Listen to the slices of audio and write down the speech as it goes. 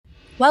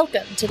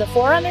Welcome to the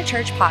Forerunner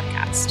Church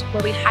podcast,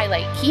 where we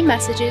highlight key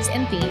messages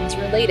and themes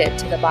related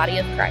to the body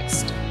of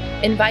Christ,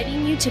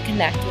 inviting you to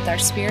connect with our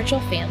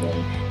spiritual family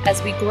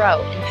as we grow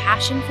in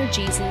passion for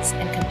Jesus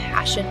and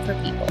compassion for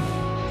people.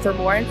 For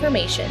more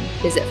information,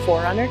 visit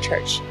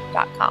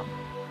forerunnerchurch.com.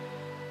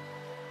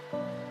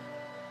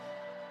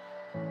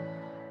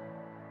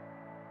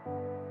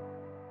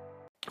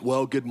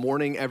 Well, good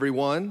morning,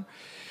 everyone.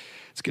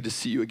 It's good to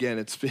see you again.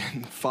 It's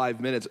been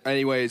 5 minutes.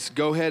 Anyways,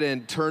 go ahead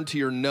and turn to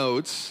your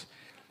notes.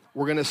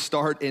 We're going to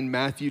start in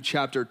Matthew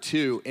chapter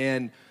 2.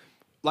 And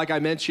like I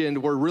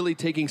mentioned, we're really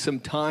taking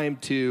some time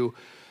to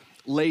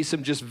lay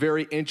some just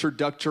very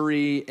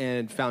introductory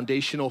and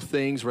foundational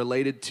things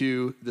related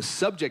to the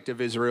subject of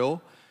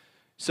Israel,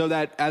 so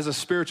that as a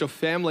spiritual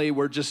family,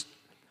 we're just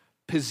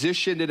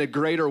positioned in a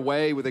greater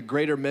way with a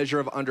greater measure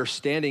of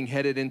understanding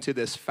headed into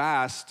this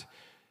fast,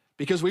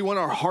 because we want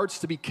our hearts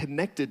to be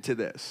connected to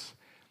this.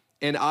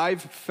 And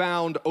I've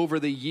found over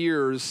the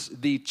years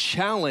the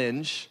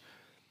challenge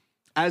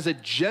as a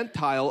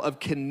Gentile of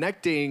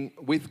connecting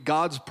with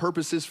God's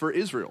purposes for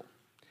Israel.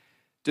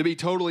 To be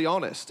totally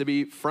honest, to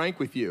be frank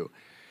with you,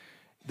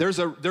 there's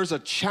a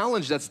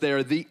challenge that's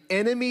there. The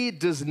enemy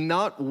does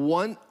not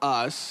want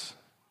us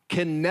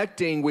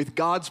connecting with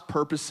God's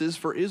purposes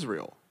for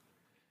Israel.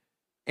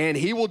 And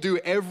he will do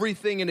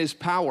everything in his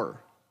power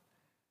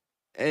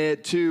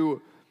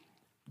to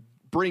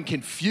bring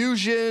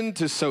confusion,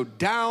 to sow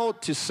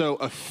doubt, to sow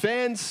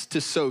offense,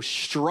 to sow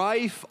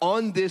strife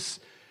on this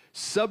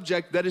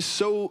subject that is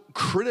so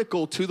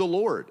critical to the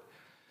Lord.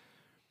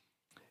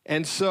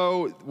 And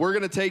so we're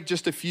going to take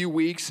just a few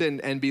weeks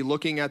and be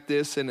looking at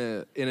this in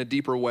a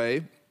deeper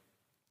way.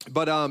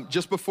 But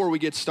just before we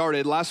get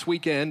started, last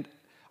weekend,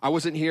 I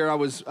wasn't here. I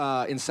was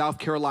in South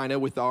Carolina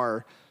with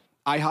our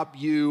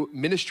IHOP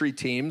ministry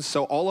teams.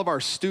 So all of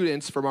our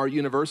students from our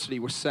university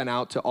were sent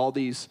out to all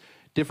these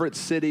different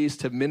cities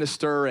to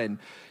minister and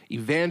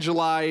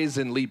evangelize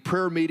and lead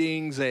prayer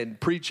meetings and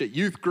preach at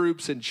youth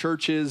groups and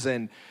churches.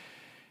 And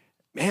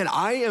man,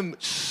 I am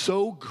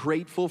so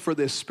grateful for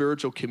this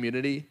spiritual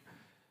community.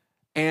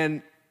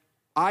 And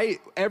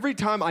every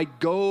time I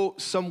go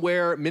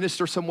somewhere,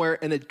 minister somewhere,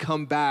 and then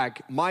come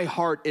back, my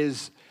heart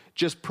is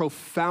just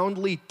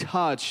profoundly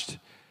touched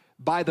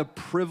by the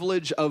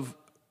privilege of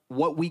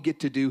what we get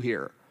to do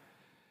here.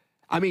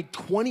 I mean,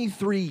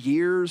 23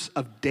 years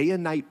of day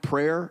and night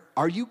prayer.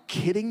 Are you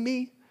kidding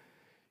me?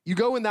 You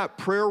go in that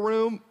prayer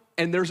room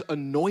and there's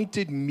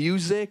anointed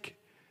music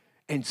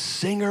and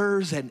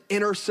singers and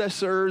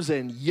intercessors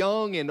and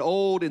young and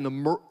old in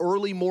the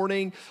early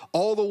morning,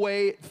 all the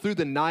way through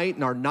the night,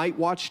 and our night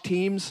watch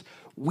teams.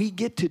 We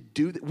get to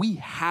do that. We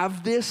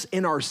have this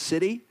in our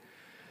city.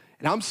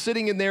 And I'm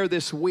sitting in there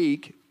this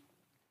week,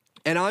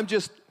 and I'm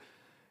just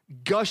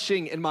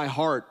gushing in my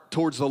heart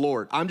towards the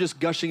Lord. I'm just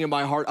gushing in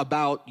my heart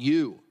about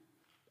you,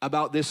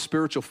 about this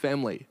spiritual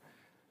family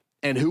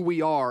and who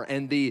we are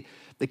and the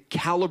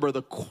caliber,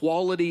 the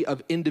quality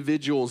of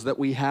individuals that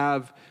we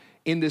have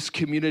in this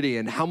community,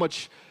 and how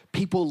much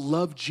people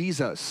love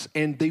Jesus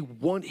and they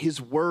want his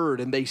word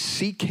and they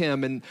seek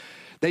him, and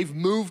they've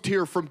moved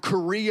here from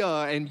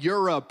Korea and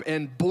Europe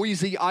and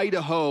Boise,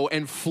 Idaho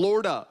and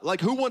Florida.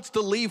 Like, who wants to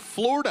leave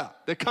Florida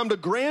to come to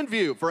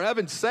Grandview, for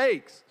heaven's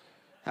sakes?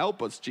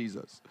 Help us,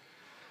 Jesus.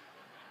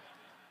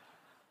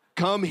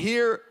 Come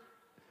here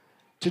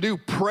to do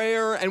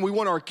prayer, and we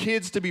want our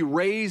kids to be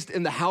raised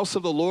in the house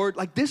of the Lord.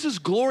 Like, this is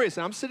glorious.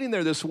 And I'm sitting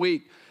there this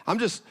week. I'm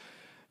just,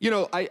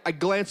 I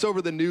glance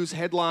over the news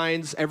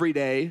headlines every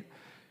day,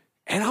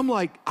 and I'm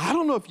like, I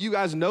don't know if you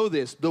guys know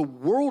this. The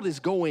world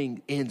is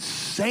going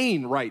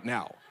insane right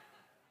now.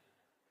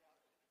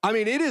 I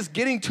mean, it is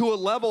getting to a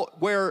level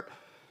where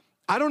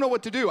I don't know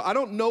what to do. I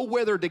don't know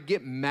whether to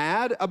get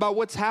mad about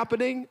what's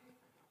happening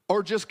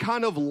or just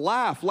kind of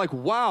laugh like,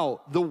 wow,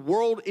 the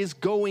world is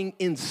going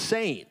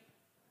insane.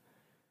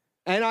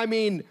 And I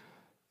mean,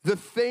 the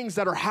things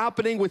that are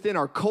happening within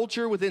our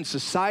culture, within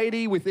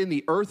society, within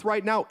the earth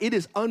right now, it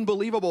is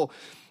unbelievable.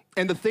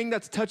 And the thing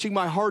that's touching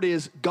my heart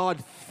is,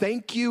 God,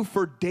 thank you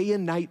for day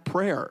and night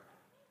prayer.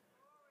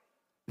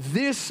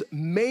 This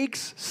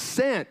makes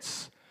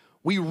sense.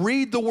 We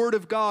read the word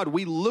of God.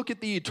 We look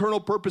at the eternal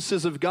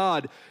purposes of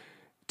God.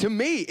 To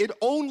me, it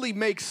only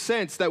makes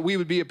sense that we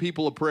would be a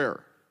people of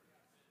prayer.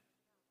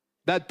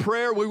 That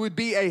prayer, we would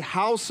be a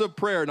house of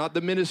prayer, not the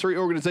ministry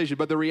organization,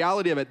 but the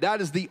reality of it. That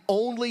is the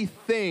only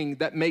thing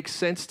that makes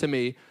sense to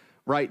me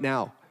right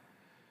now.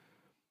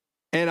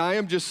 And I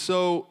am just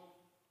so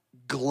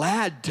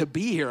glad to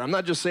be here. I'm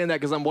not just saying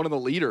that because I'm one of the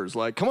leaders.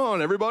 Like, come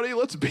on, everybody,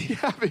 let's be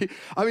happy.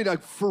 I mean,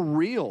 like, for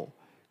real,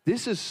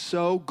 this is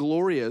so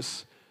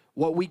glorious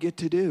what we get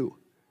to do.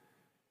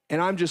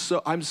 And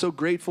I'm so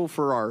grateful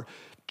for our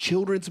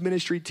children's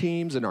ministry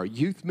teams and our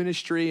youth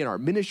ministry and our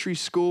ministry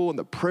school and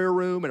the prayer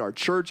room and our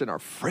church and our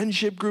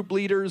friendship group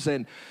leaders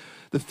and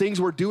the things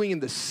we're doing in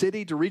the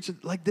city to reach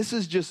it. Like, this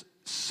is just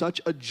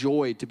such a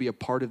joy to be a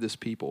part of this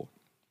people.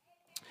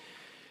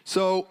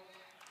 So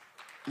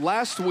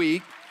last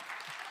week,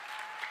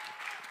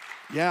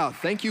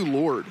 thank you,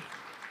 Lord.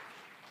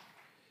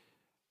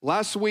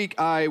 Last week,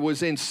 I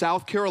was in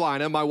South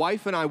Carolina. My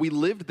wife and I, we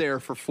lived there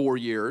for 4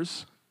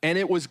 years, and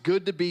it was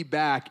good to be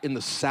back in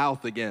the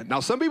South again. Now,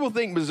 some people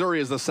think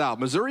Missouri is the South.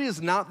 Missouri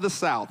is not the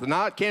South,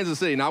 not Kansas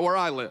City, not where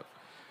I live.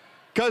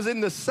 Because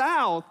in the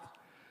South,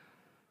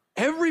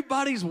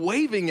 everybody's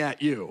waving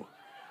at you.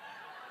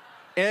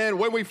 And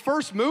when we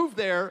first moved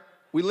there,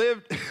 we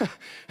lived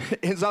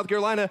in South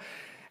Carolina.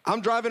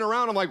 I'm driving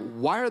around, I'm like,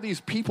 why are these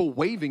people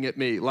waving at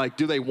me? Like,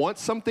 do they want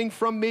something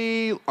from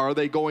me? Are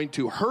they going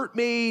to hurt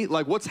me?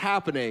 Like, what's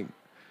happening?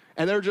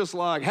 And they're just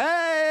like,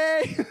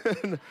 hey!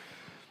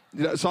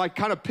 So I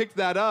kind of picked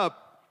that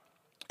up,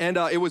 and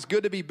it was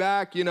good to be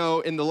back, in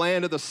the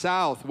land of the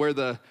South where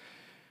the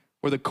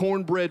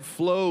cornbread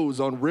flows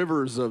on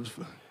rivers of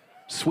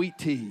sweet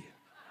tea.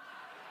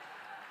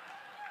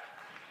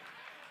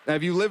 Now,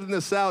 if you lived in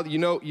the South, you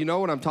know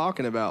what I'm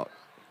talking about.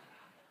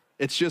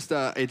 It's just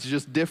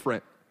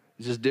different.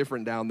 It's just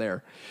different down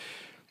there.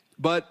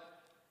 But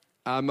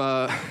I'm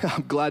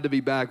glad to be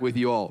back with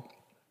you all.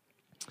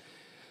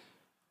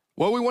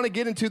 Well, we want to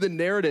get into the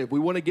narrative. We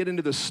want to get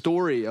into the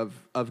story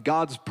of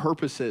God's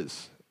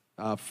purposes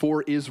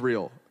for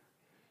Israel.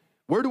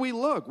 Where do we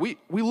look? We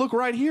look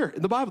right here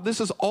in the Bible. This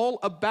is all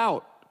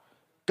about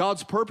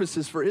God's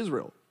purposes for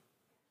Israel.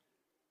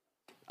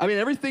 I mean,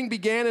 everything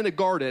began in a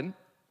garden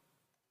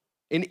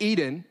in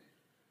Eden.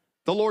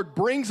 The Lord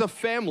brings a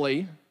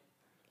family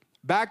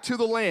back to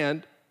the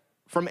land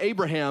from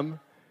Abraham,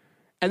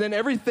 and then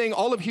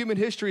all of human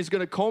history is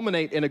going to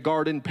culminate in a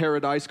garden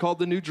paradise called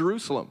the New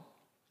Jerusalem.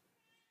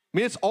 I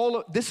mean,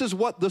 this is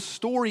what the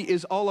story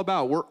is all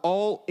about. We're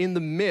all in the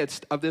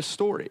midst of this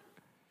story.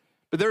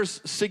 But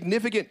there's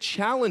significant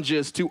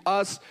challenges to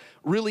us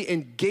really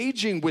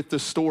engaging with the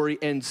story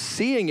and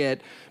seeing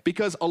it,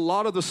 because a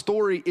lot of the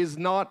story is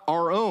not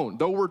our own.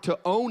 Though we're to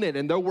own it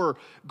and though we're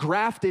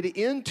grafted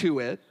into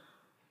it,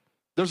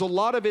 there's a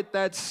lot of it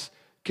that's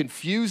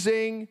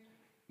confusing,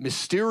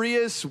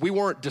 mysterious. We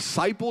weren't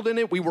discipled in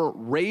it. We weren't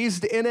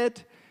raised in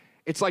it.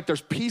 It's like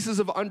there's pieces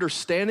of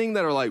understanding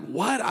that are like,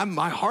 what?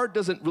 My heart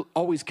doesn't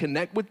always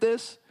connect with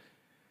this.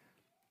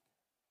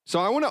 So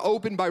I want to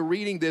open by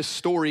reading this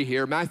story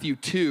here, Matthew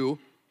 2.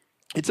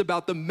 It's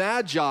about the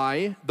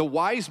Magi, the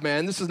wise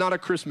men. This is not a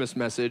Christmas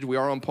message. We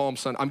are on Palm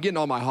Sunday. I'm getting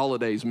all my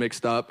holidays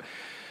mixed up.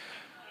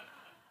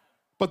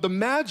 But the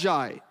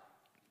Magi,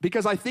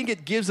 because I think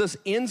it gives us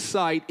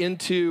insight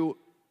into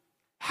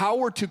how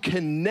we're to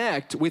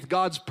connect with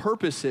God's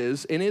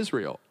purposes in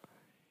Israel.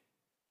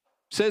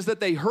 It says that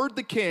they heard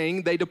the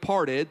king, they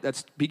departed. That's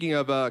speaking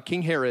of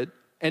King Herod.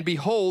 And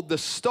behold, the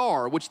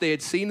star which they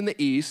had seen in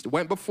the east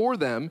went before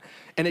them,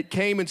 and it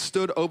came and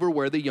stood over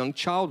where the young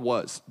child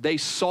was. They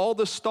saw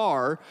the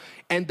star,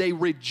 and they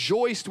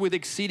rejoiced with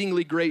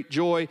exceedingly great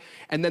joy.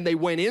 And then they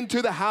went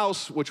into the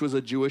house, which was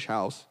a Jewish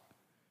house.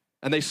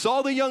 And they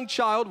saw the young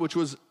child, which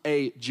was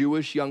a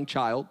Jewish young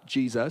child,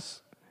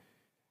 Jesus,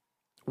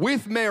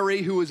 with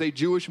Mary, who was a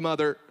Jewish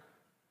mother.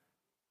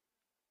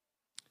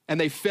 And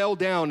they fell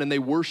down and they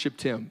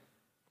worshiped him.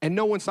 And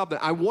no one stopped them.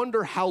 I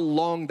wonder how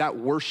long that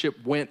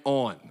worship went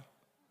on.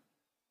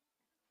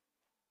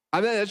 I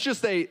mean, it's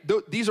just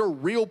these are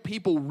real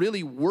people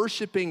really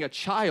worshiping a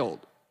child.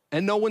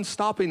 And no one's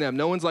stopping them.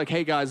 No one's like,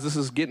 hey guys, this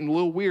is getting a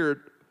little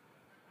weird.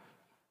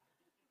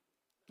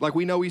 Like,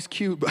 we know he's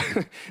cute, but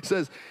it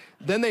says,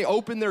 then they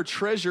open their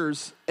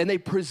treasures and they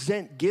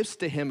present gifts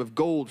to him of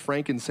gold,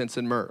 frankincense,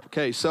 and myrrh.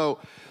 Okay, so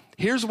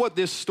here's what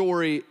this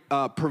story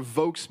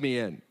provokes me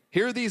in.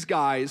 Here are these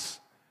guys,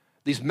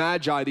 these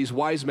Magi, these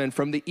wise men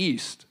from the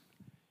east.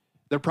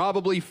 They're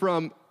probably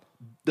from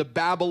the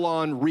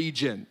Babylon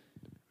region,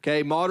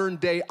 okay, modern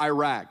day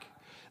Iraq.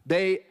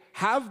 They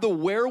have the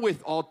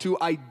wherewithal to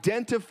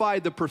identify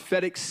the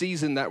prophetic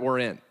season that we're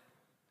in.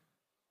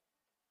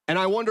 And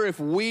I wonder if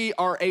we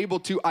are able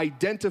to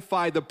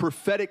identify the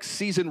prophetic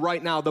season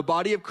right now. The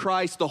body of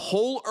Christ, the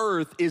whole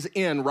earth is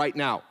in right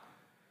now.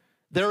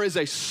 There is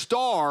a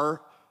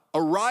star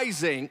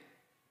arising,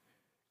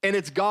 and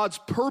it's God's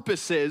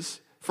purposes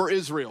for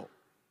Israel.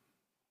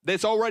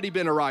 It's already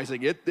been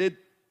arising. It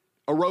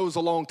arose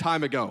a long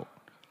time ago,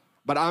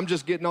 but I'm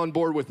just getting on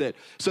board with it.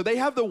 So they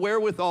have the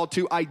wherewithal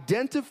to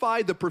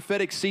identify the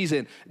prophetic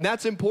season. And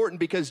that's important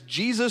because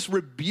Jesus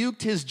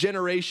rebuked his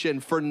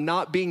generation for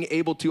not being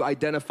able to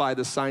identify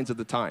the signs of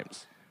the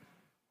times.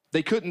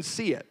 They couldn't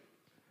see it.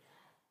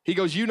 He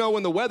goes, you know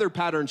when the weather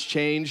patterns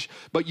change,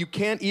 but you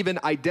can't even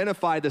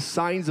identify the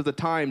signs of the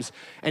times.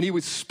 And he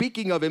was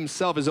speaking of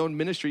himself, his own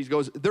ministry. He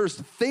goes, there's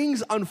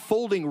things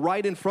unfolding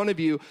right in front of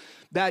you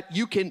that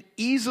you can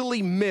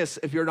easily miss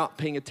if you're not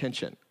paying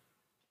attention.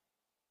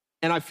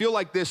 And I feel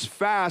like this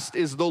fast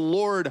is the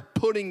Lord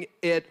putting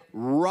it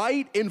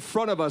right in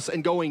front of us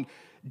and going,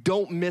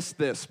 don't miss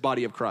this,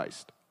 body of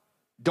Christ.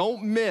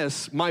 Don't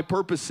miss my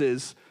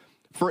purposes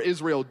for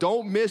Israel.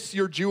 Don't miss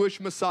your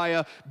Jewish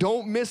Messiah.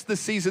 Don't miss the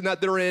season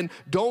that they're in.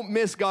 Don't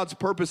miss God's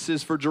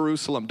purposes for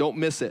Jerusalem. Don't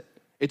miss it.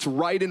 It's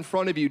right in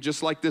front of you,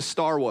 just like this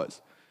star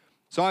was.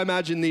 So I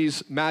imagine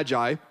these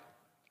Magi,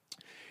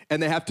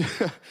 and they have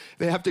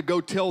to go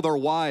tell their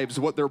wives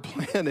what their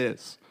plan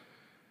is.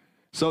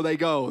 So they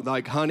go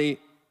like, honey,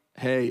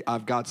 hey,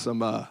 I've got some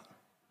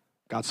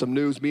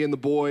news. Me and the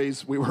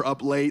boys, we were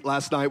up late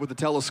last night with the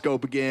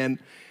telescope again.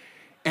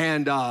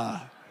 And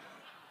I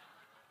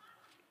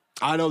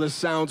know this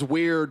sounds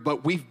weird,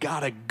 but we've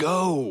got to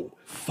go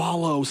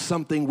follow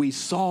something we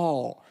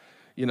saw.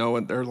 You know,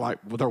 and they're like,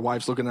 with their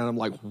wives looking at them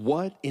like,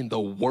 what in the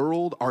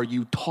world are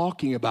you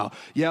talking about?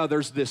 Yeah,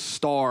 there's this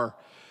star.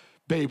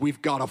 Babe,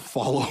 we've got to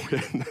follow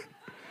it.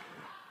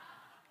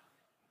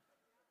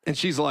 And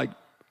she's like,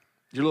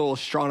 your little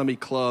astronomy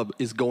club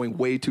is going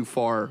way too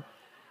far.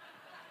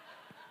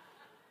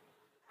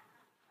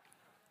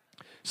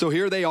 So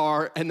here they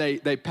are, and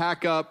they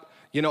pack up,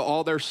 you know,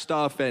 all their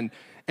stuff, and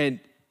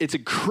it's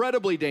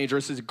incredibly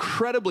dangerous. It's an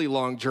incredibly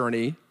long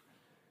journey.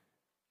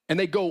 And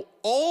they go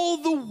all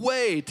the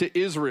way to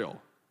Israel.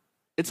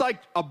 It's like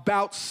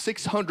about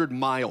 600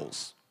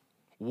 miles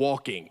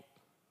walking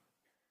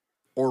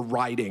or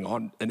riding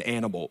on an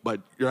animal,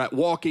 but you're at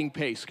walking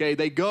pace, okay?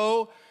 They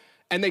go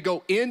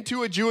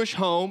into a Jewish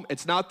home.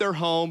 It's not their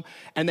home,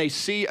 and they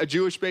see a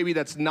Jewish baby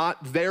that's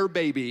not their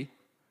baby.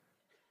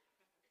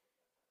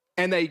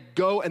 And they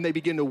go and they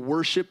begin to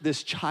worship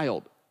this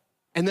child.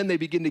 And then they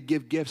begin to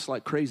give gifts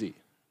like crazy.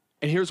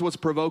 And here's what's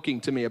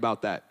provoking to me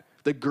about that.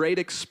 The great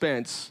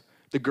expense,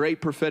 the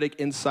great prophetic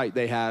insight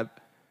they have,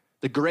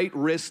 the great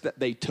risk that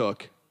they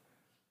took,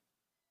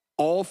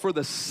 all for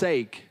the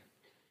sake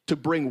to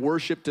bring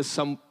worship to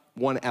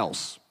someone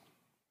else.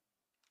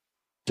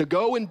 To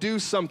go and do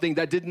something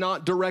that did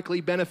not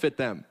directly benefit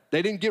them.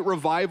 They didn't get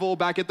revival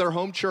back at their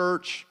home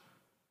church.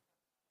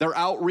 Their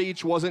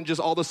outreach wasn't just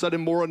all of a sudden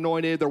more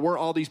anointed. There weren't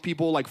all these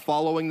people like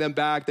following them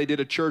back. They did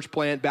a church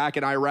plant back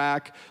in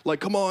Iraq. Like,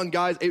 come on,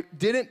 guys. It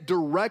didn't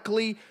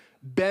directly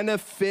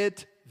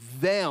benefit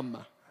them.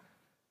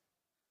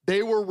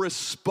 They were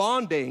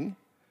responding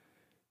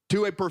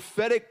to a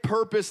prophetic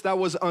purpose that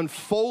was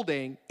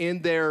unfolding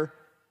in their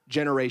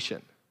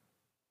generation.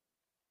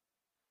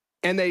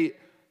 And they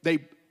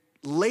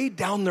laid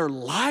down their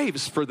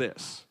lives for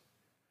this.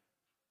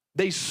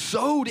 They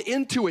sowed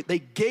into it. They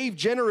gave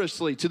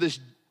generously to this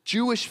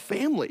Jewish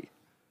family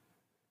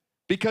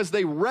because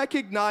they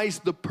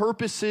recognized the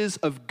purposes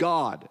of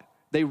God.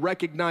 They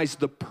recognized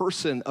the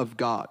person of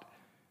God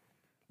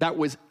that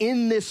was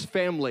in this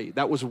family,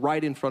 that was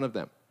right in front of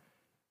them.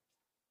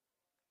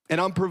 And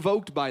I'm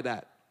provoked by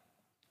that.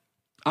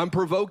 I'm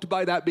provoked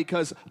by that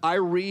because I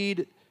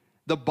read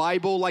the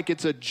Bible like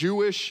it's a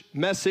Jewish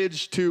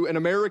message to an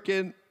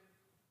American.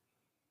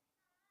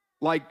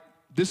 Like,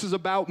 this is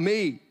about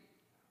me.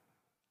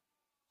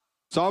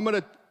 So I'm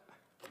going to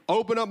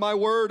open up my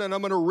word and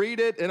I'm going to read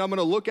it and I'm going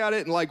to look at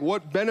it and like,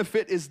 what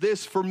benefit is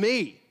this for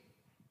me?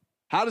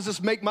 How does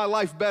this make my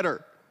life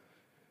better?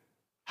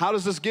 How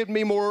does this give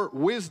me more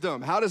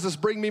wisdom? How does this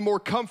bring me more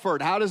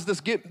comfort? How does this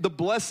get the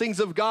blessings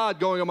of God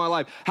going on my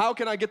life? How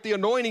can I get the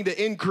anointing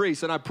to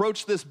increase? And I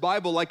approach this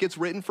Bible like it's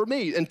written for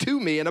me and to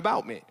me and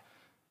about me.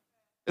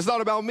 It's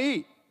not about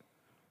me.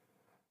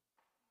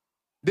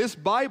 This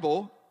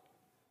Bible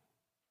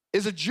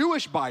is a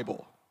Jewish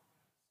Bible.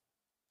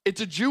 It's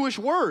a Jewish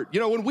word. You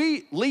know, when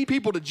we lead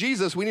people to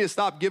Jesus, we need to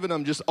stop giving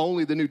them just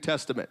only the New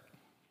Testament.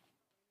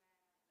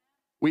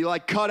 We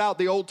like cut out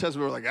the Old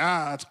Testament. We're like,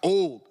 that's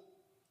old.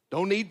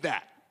 Don't need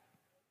that.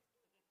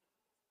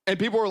 And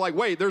people are like,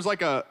 wait, there's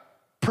like a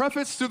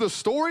preface to the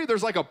story?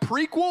 There's like a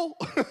prequel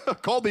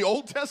called the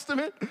Old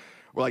Testament?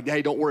 We're like,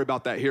 hey, don't worry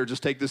about that here.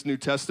 Just take this New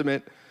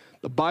Testament.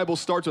 The Bible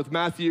starts with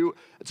Matthew.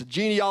 It's a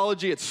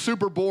genealogy. It's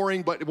super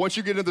boring, but once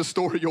you get into the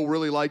story, you'll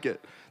really like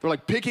it. They're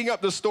like picking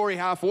up the story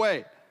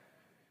halfway.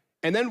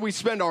 And then we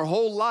spend our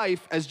whole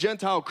life as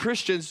Gentile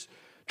Christians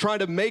trying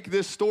to make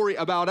this story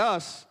about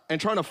us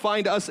and trying to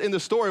find us in the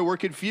story. We're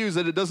confused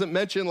that it doesn't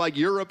mention like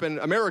Europe and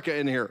America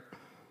in here.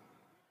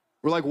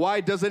 We're like,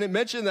 why doesn't it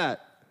mention that?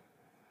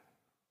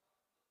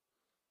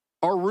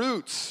 Our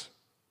roots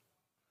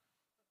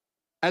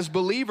as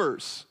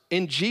believers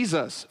in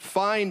Jesus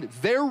find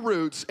their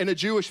roots in a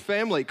Jewish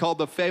family called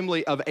the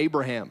family of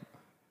Abraham.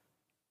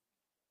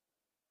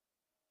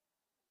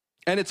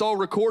 And it's all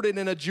recorded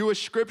in a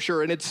Jewish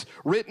scripture, and it's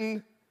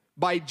written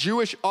by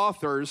Jewish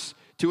authors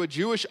to a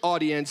Jewish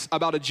audience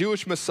about a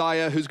Jewish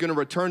Messiah who's going to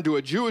return to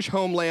a Jewish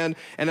homeland,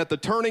 and at the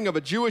turning of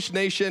a Jewish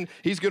nation,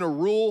 he's going to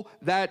rule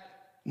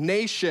that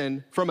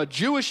nation from a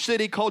Jewish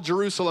city called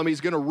Jerusalem.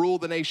 He's going to rule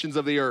the nations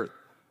of the earth.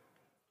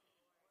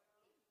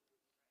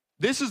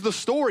 This is the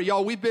story,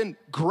 y'all. We've been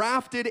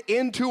grafted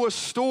into a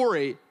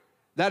story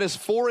that is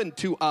foreign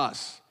to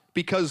us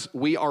because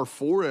we are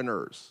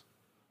foreigners.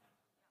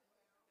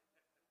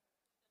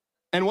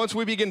 And once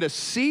we begin to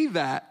see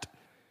that,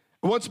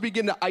 once we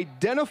begin to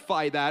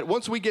identify that,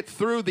 once we get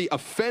through the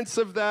offense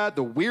of that,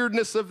 the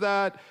weirdness of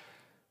that,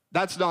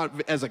 that's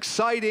not as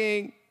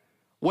exciting,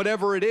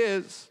 whatever it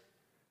is,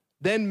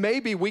 then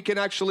maybe we can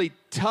actually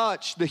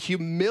touch the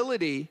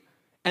humility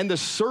and the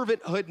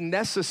servanthood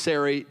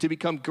necessary to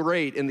become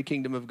great in the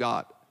kingdom of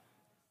God.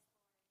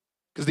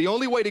 Because the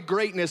only way to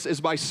greatness is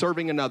by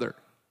serving another.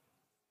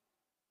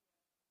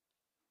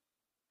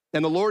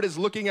 And the Lord is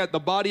looking at the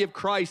body of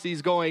Christ.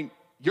 He's going,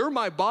 you're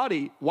my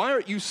body. Why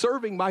aren't you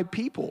serving my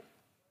people?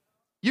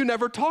 You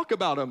never talk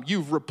about them.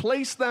 You've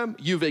replaced them.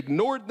 You've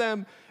ignored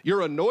them.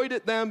 You're annoyed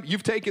at them.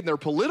 You've taken their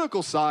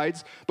political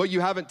sides, but you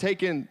haven't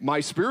taken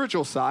my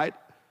spiritual side.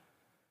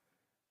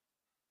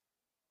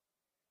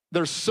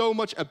 There's so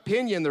much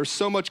opinion. There's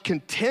so much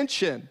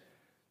contention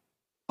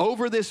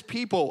over this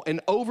people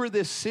and over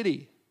this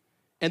city.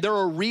 And there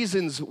are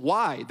reasons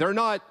why. They're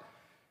not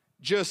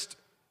just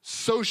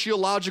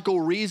sociological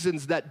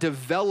reasons that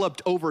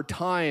developed over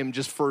time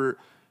just for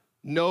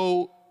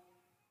no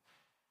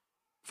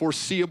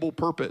foreseeable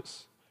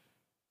purpose.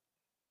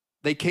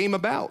 They came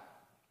about.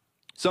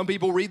 Some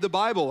people read the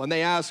Bible and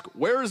they ask,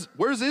 where's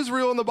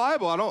Israel in the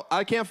Bible?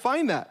 I can't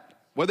find that.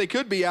 Well, they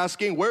could be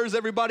asking, where's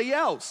everybody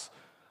else?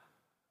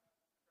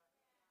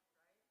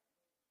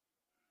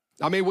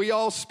 I mean, we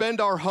all spend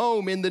our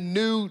home in the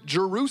New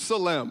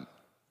Jerusalem.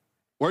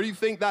 Where do you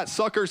think that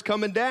sucker's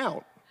coming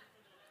down?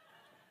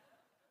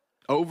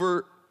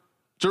 Over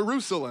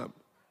Jerusalem.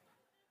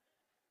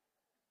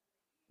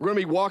 We're going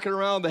to be walking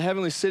around the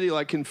heavenly city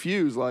like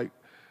confused, like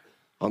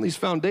on these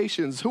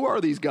foundations. Who are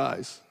these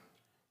guys?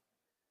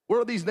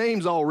 Where are these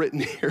names all written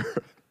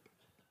here?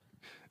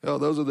 Oh,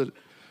 those are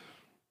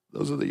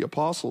the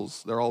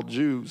apostles. They're all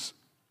Jews.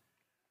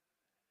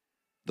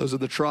 Those are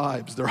the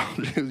tribes. They're all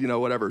Jews,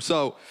 whatever.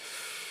 So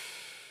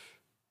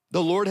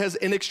the Lord has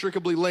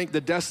inextricably linked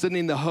the destiny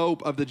and the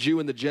hope of the Jew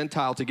and the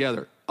Gentile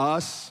together.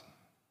 Us,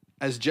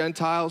 as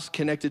Gentiles,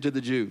 connected to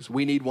the Jews.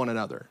 We need one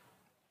another.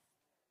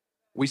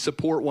 We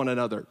support one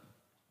another.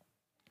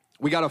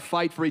 We got to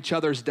fight for each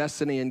other's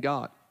destiny in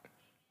God.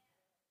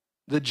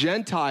 The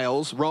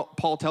Gentiles,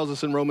 Paul tells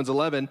us in Romans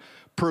 11,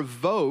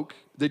 provoke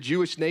the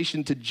Jewish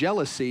nation to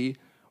jealousy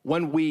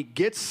when we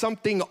get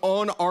something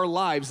on our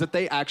lives that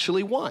they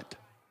actually want.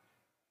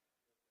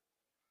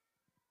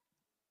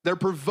 They're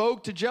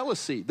provoked to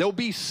jealousy. They'll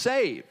be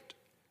saved.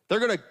 They're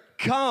going to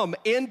come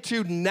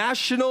into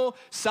national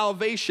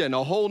salvation,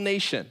 a whole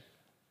nation,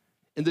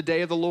 in the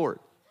day of the Lord.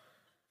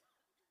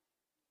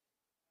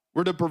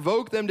 We're to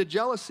provoke them to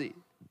jealousy.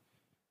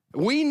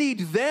 We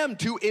need them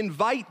to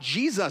invite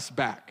Jesus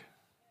back.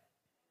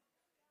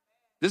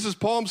 This is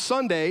Palm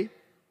Sunday,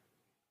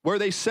 where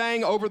they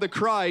sang over the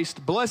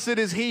Christ, "Blessed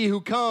is he who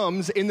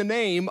comes in the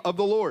name of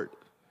the Lord."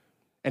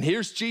 And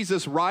here's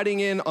Jesus riding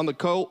in on a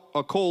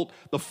colt,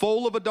 the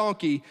foal of a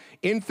donkey,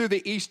 in through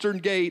the eastern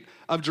gate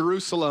of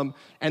Jerusalem,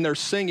 and they're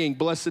singing,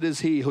 "Blessed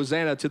is he,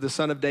 Hosanna to the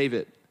Son of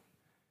David."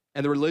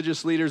 And the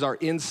religious leaders are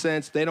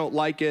incensed. They don't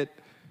like it.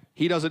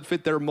 He doesn't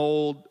fit their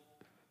mold.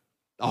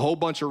 A whole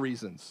bunch of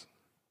reasons.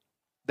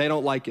 They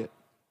don't like it.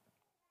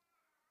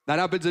 That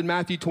happens in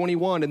Matthew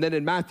 21. And then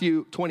in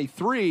Matthew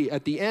 23,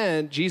 at the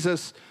end,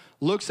 Jesus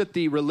looks at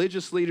the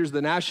religious leaders,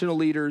 the national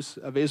leaders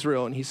of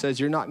Israel, and he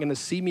says, "You're not going to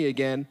see me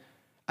again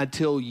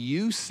until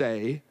you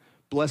say,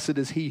 'Blessed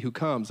is he who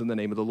comes in the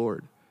name of the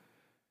Lord.'"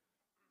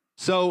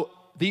 So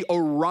the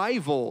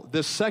arrival,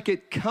 the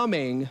second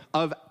coming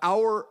of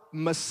our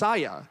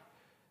Messiah,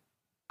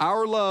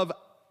 our love,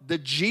 the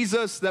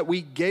Jesus that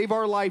we gave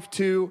our life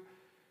to,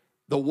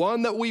 the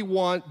one that we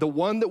want, the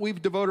one that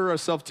we've devoted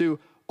ourselves to,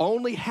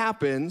 only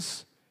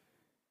happens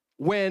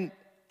when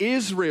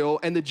Israel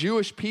and the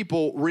Jewish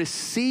people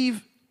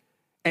receive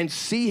and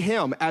see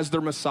him as their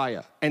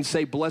Messiah and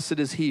say, "Blessed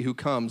is he who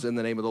comes in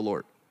the name of the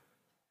Lord."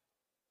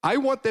 I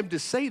want them to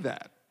say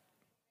that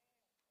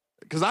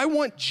because I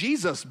want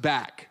Jesus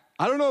back.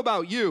 I don't know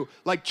about you.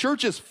 Like,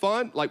 church is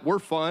fun. Like, we're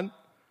fun,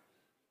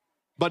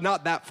 but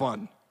not that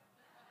fun.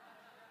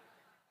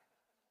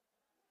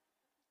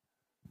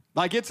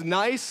 Like, it's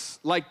nice.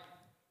 Like,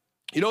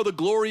 the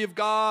glory of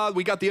God.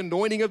 We got the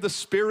anointing of the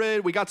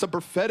Spirit. We got some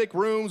prophetic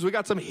rooms. We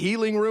got some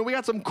healing room. We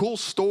got some cool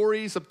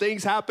stories. Some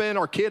things happen.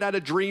 Our kid had a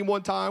dream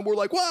one time. We're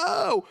like,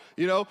 whoa,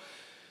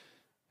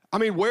 I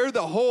mean, where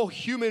the whole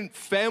human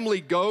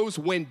family goes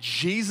when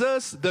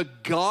Jesus, the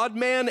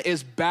God-man,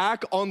 is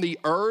back on the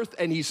earth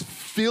and he's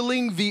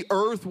filling the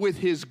earth with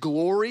his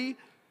glory.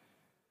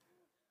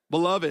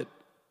 Beloved,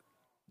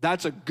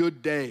 that's a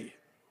good day.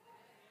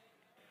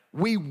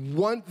 We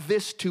want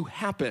this to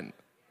happen.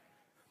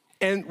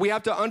 And we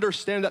have to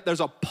understand that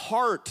there's a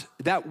part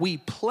that we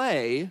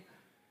play,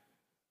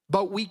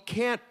 but we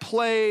can't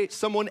play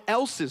someone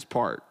else's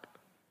part.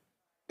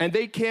 And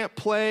they can't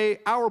play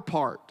our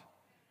part.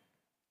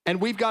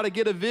 And we've got to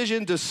get a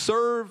vision to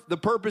serve the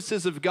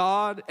purposes of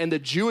God and the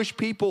Jewish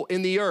people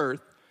in the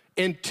earth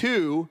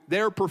into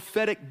their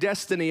prophetic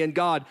destiny in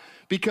God,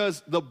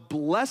 because the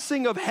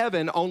blessing of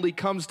heaven only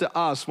comes to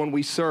us when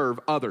we serve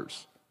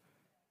others.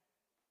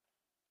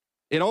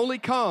 It only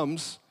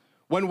comes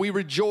when we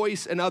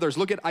rejoice in others.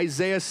 Look at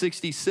Isaiah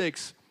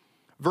 66,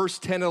 verse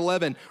 10 and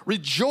 11.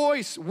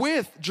 "Rejoice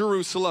with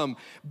Jerusalem.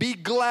 Be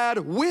glad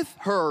with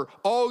her,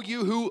 all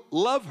you who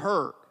love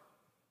her.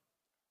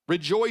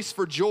 Rejoice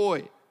for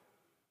joy,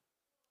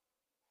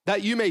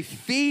 that you may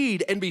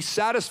feed and be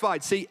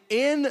satisfied." See,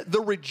 in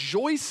the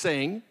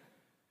rejoicing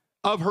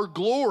of her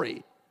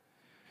glory,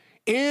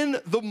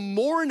 in the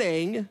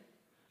mourning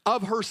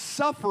of her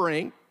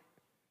suffering,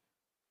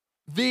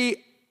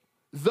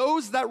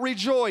 those that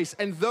rejoice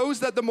and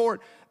those that mourn,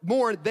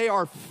 more, they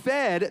are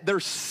fed, they're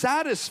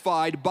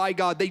satisfied by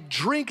God. They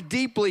drink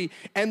deeply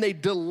and they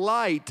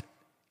delight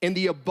in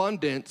the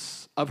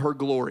abundance of her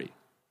glory.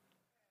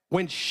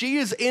 When she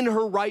is in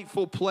her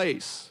rightful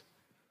place,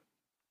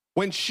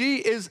 when she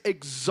is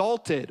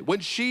exalted, when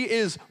she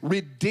is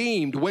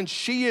redeemed, when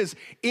she is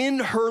in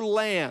her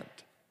land,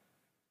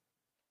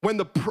 when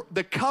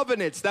the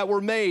covenants that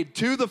were made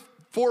to the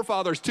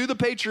forefathers, to the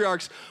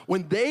patriarchs,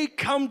 when they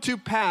come to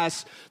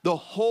pass, the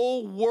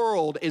whole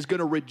world is going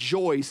to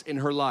rejoice in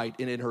her light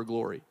and in her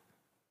glory.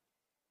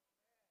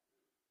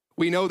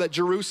 We know that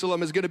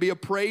Jerusalem is going to be a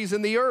praise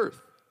in the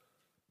earth.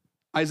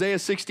 Isaiah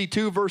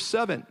 62, verse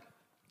 7.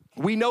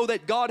 We know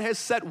that God has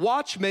set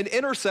watchmen,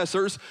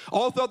 intercessors,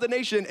 all throughout the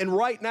nation, and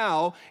right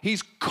now,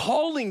 he's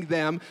calling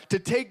them to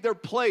take their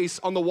place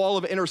on the wall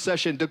of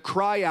intercession, to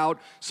cry out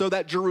so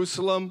that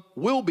Jerusalem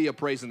will be a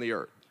praise in the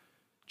earth.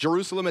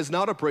 Jerusalem is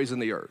not a praise in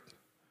the earth.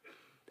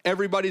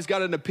 Everybody's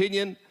got an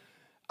opinion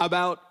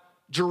about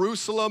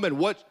Jerusalem and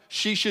what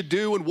she should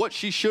do and what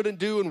she shouldn't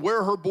do and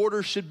where her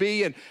borders should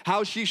be and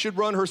how she should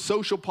run her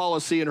social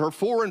policy and her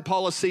foreign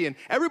policy. And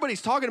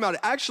everybody's talking about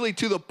it, actually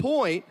to the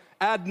point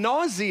ad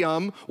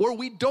nauseum where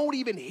we don't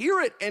even hear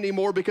it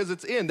anymore because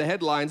it's in the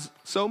headlines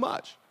so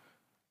much.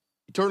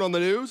 You turn on the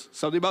news,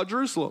 something about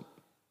Jerusalem.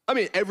 I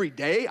mean, every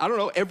day, I don't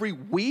know, every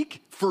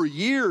week for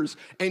years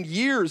and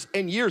years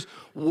and years.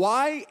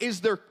 Why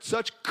is there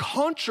such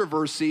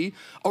controversy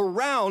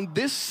around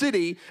this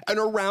city and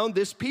around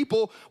this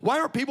people?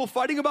 Why aren't people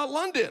fighting about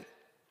London?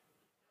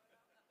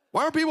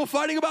 Why aren't people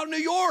fighting about New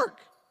York?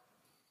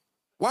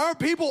 Why aren't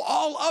people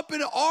all up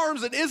in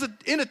arms and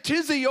in a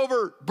tizzy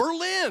over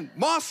Berlin,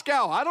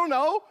 Moscow? I don't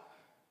know.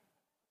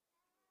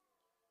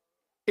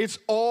 It's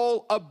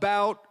all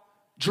about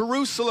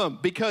Jerusalem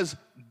because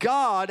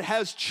God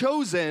has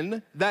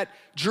chosen that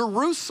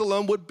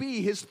Jerusalem would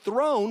be his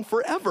throne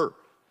forever.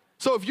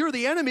 So if you're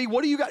the enemy,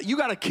 what do you got? You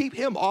got to keep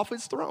him off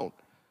his throne.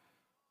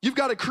 You've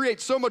got to create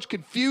so much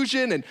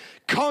confusion and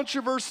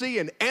controversy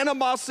and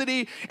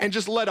animosity and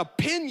just let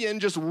opinion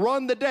just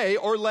run the day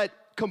or let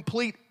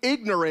complete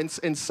ignorance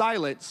and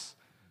silence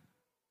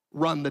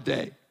run the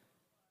day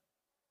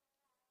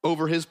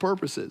over his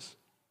purposes.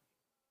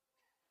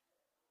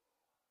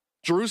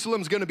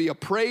 Jerusalem's going to be a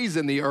praise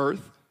in the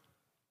earth.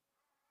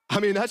 I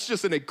mean, that's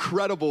just an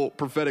incredible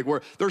prophetic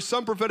word. There's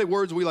some prophetic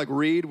words we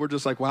read. We're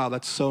just like, wow,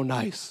 that's so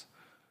nice.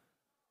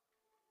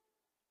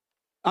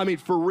 I mean,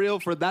 for real,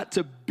 for that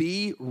to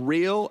be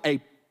real, a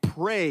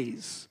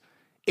praise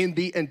in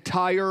the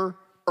entire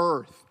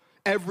earth.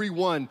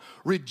 Everyone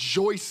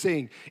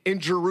rejoicing in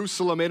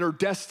Jerusalem, in her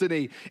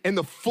destiny, in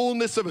the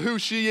fullness of who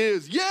she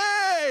is.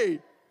 Yay!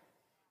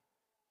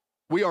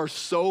 We are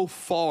so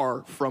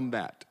far from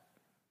that.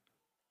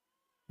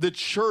 The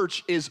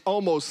church is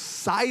almost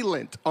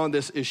silent on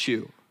this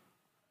issue.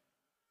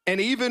 And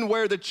even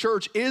where the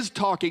church is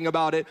talking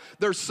about it,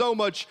 there's so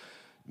much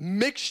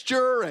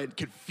mixture and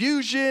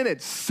confusion and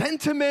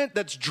sentiment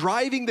that's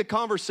driving the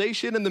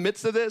conversation in the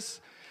midst of this.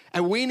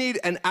 And we need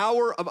an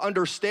hour of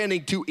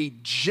understanding to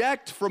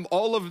eject from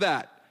all of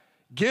that,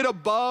 get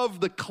above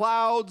the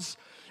clouds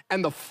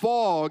and the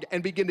fog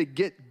and begin to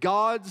get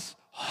God's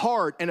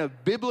heart and a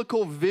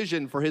biblical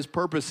vision for his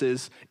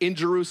purposes in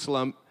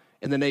Jerusalem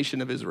and the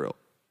nation of Israel.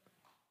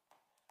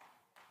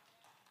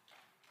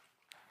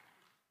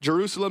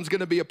 Jerusalem's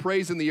going to be a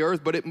praise in the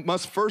earth, but it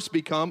must first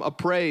become a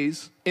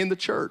praise in the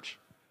church.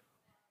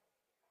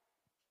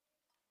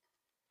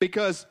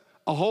 Because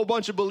a whole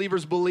bunch of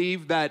believers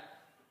believe that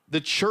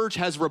the church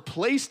has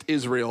replaced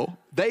Israel.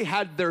 They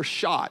had their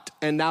shot,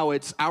 and now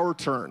it's our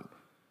turn.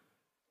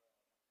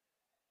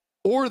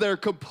 Or they're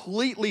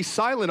completely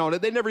silent on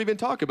it. They never even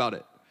talk about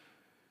it.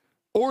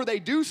 Or they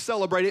do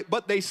celebrate it,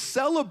 but they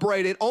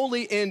celebrate it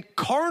only in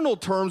carnal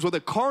terms with a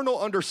carnal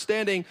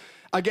understanding.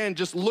 Again,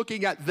 just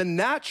looking at the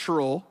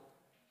natural,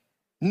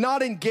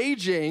 not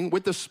engaging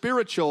with the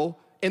spiritual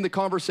in the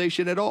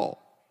conversation at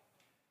all.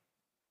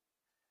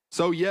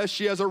 So yes,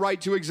 she has a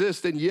right to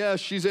exist, and yes,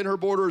 she's in her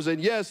borders,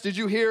 and yes, did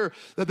you hear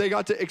that they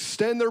got to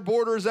extend their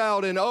borders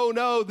out, and oh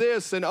no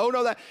this, and oh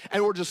no that,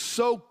 and we're just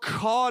so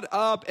caught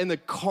up in the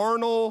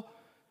carnal,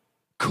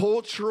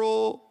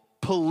 cultural,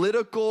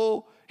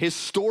 political,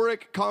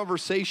 historic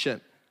conversation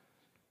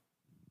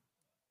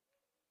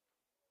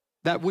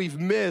that we've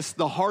missed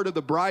the heart of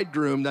the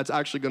bridegroom that's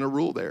actually going to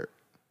rule there.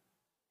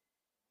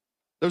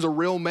 There's a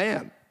real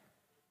man.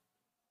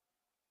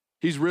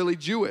 He's really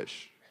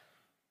Jewish.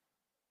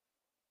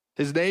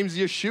 His name's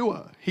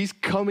Yeshua. He's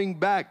coming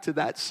back to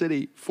that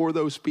city for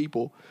those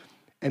people,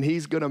 and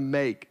he's going to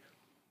make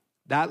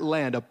that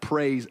land a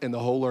praise in the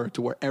whole earth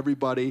to where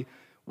everybody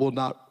will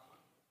not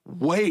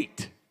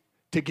wait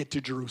to get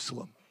to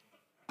Jerusalem.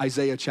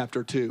 Isaiah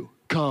chapter 2.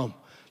 Come,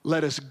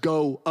 let us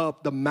go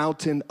up the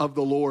mountain of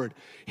the Lord.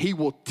 He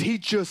will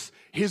teach us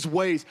his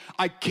ways.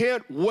 I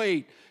can't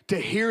wait to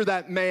hear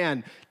that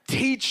man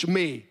teach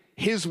me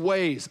his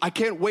ways. I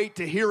can't wait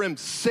to hear him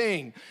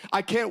sing.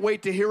 I can't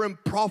wait to hear him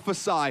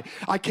prophesy.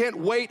 I can't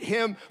wait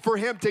for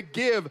him to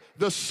give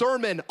the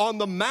sermon on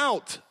the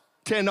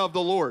mountain of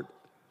the Lord.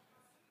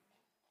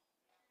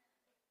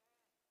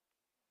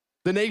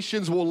 The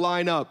nations will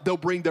line up. They'll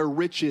bring their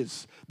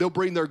riches. They'll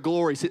bring their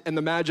glory. And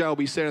the Magi will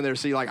be standing there,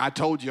 see, like, I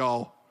told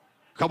y'all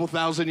a couple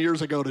thousand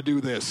years ago to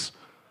do this.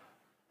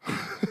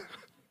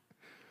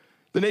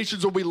 The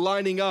nations will be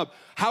lining up.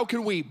 How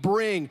can we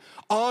bring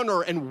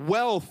honor and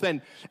wealth,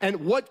 and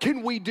what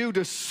can we do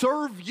to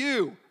serve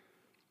you,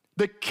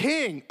 the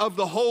King of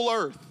the whole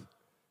earth?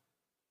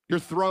 Your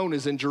throne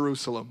is in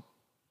Jerusalem.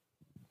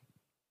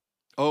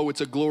 Oh,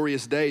 it's a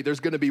glorious day. There's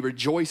going to be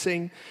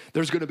rejoicing.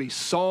 There's going to be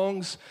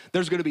songs.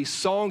 There's going to be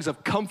songs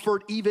of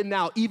comfort even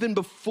now, even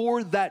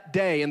before that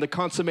day and the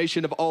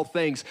consummation of all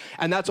things.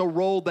 And that's a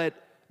role that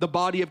the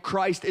body of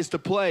Christ is to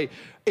play,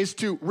 is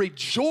to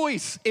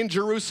rejoice in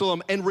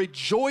Jerusalem and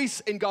rejoice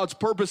in God's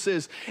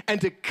purposes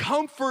and to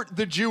comfort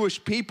the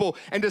Jewish people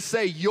and to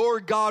say, your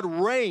God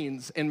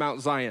reigns in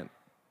Mount Zion,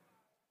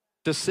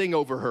 to sing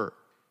over her,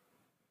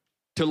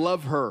 to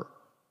love her,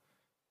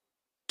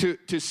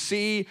 to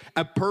see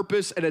a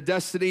purpose and a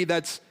destiny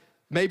that's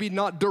maybe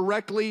not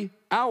directly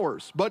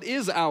ours, but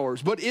isn't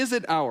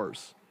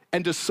ours,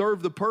 and to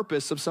serve the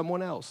purpose of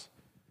someone else.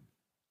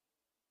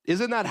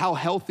 Isn't that how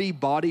healthy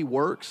body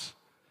works?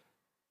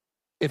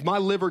 If my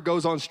liver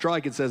goes on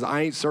strike and says,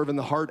 I ain't serving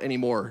the heart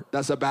anymore,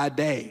 that's a bad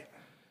day.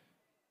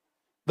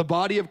 The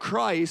body of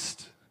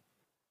Christ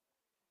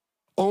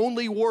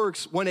only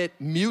works when it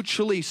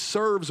mutually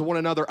serves one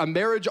another. A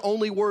marriage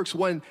only works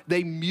when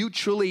they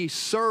mutually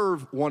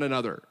serve one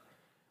another,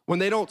 when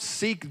they don't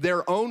seek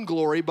their own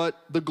glory, but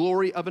the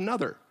glory of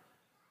another.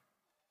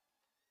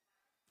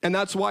 And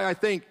that's why I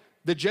think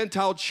the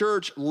Gentile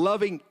church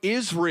loving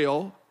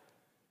Israel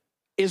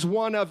is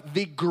one of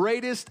the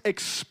greatest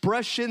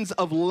expressions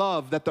of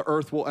love that the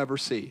earth will ever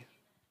see.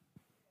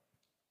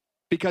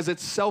 Because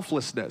it's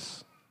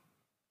selflessness.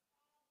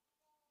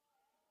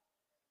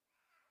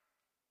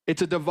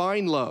 It's a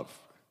divine love.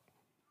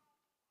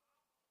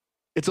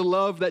 It's a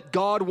love that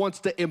God wants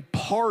to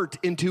impart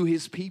into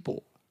his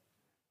people.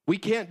 We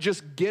can't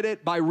just get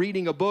it by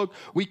reading a book.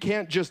 We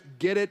can't just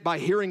get it by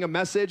hearing a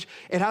message.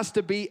 It has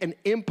to be an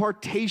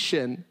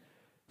impartation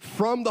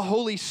from the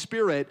Holy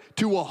Spirit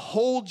to a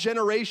whole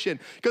generation.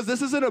 Because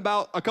this isn't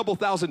about a couple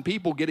thousand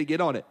people getting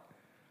in on it.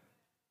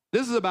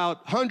 This is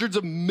about hundreds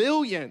of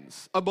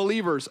millions of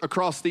believers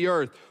across the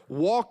earth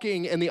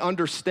walking in the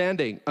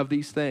understanding of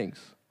these things,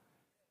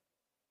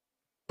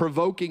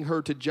 provoking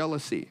her to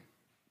jealousy.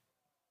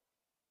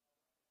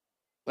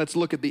 Let's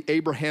look at the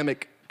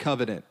Abrahamic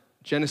covenant.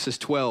 Genesis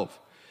 12.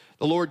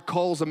 The Lord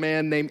calls a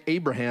man named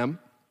Abraham,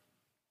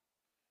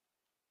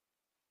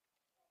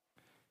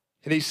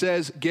 and he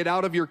says, get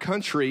out of your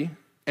country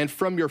and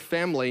from your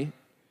family.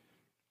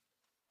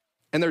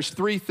 And there's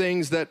three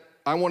things that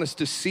I want us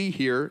to see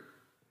here.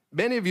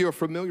 Many of you are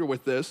familiar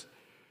with this.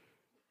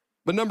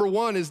 But number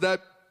one is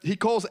that he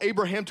calls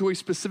Abraham to a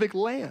specific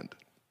land.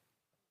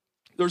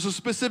 There's a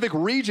specific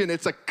region.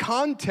 It's a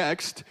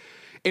context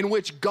in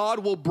which God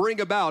will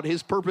bring about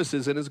his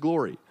purposes and his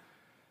glory.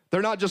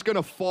 They're not just going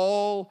to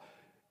fall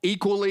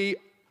equally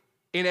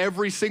in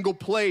every single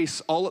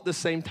place all at the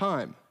same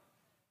time.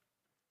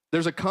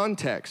 There's a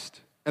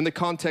context, and the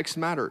context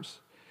matters.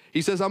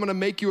 He says, I'm going to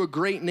make you a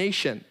great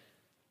nation.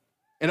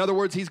 In other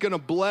words, he's going to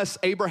bless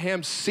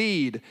Abraham's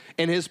seed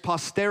and his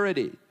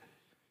posterity.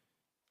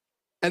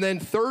 And then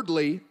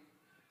thirdly,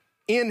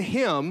 in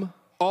him,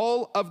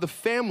 all of the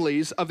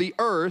families of the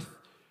earth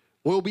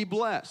will be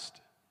blessed.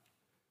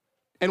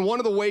 And one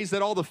of the ways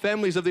that all the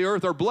families of the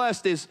earth are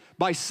blessed is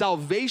by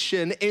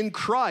salvation in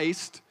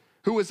Christ,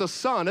 who is a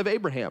son of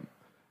Abraham.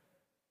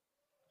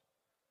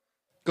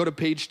 Go to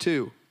page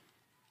 2.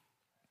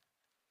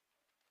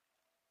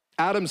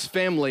 Adam's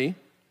family,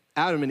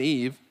 Adam and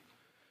Eve,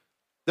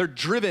 they're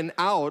driven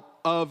out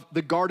of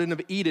the Garden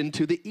of Eden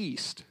to the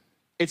east.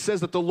 It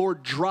says that the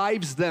Lord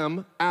drives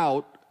them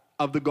out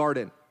of the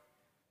garden.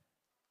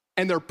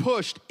 And they're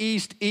pushed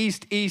east,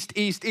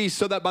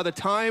 so that by the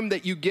time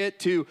that you get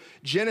to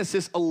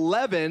Genesis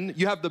 11,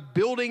 you have the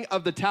building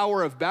of the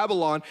Tower of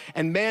Babylon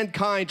and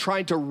mankind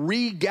trying to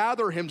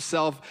regather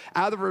himself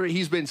after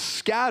he's been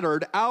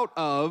scattered out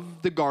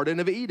of the Garden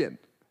of Eden.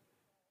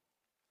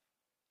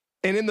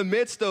 And in the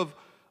midst of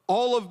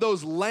all of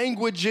those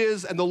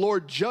languages, and the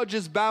Lord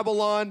judges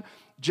Babylon,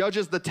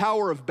 judges the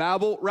Tower of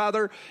Babel,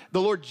 rather.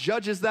 The Lord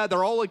judges that.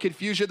 They're all in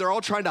confusion. They're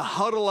all trying to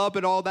huddle up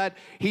and all that.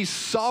 He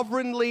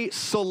sovereignly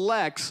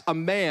selects a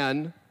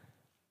man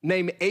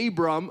named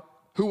Abram,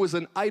 who was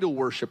an idol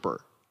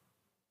worshiper.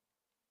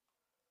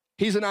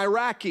 He's an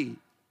Iraqi.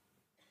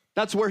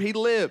 That's where he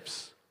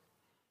lives.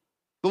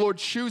 The Lord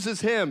chooses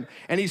him,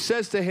 and he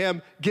says to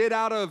him, get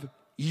out of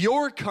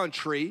your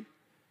country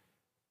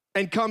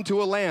and come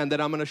to a land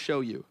that I'm going to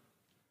show you.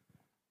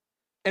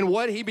 And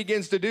what he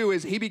begins to do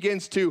is he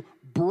begins to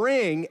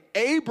bring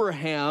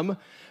Abraham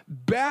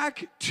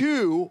back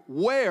to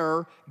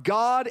where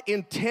God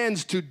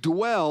intends to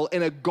dwell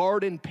in a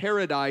garden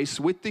paradise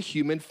with the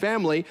human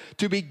family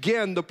to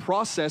begin the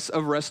process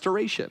of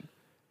restoration,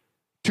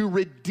 to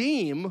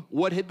redeem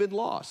what had been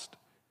lost.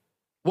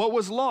 What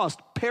was lost?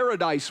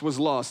 Paradise was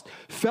lost.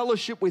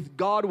 Fellowship with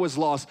God was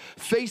lost.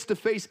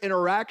 Face-to-face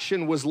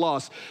interaction was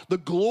lost. The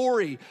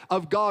glory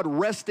of God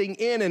resting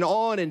in and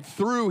on and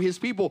through his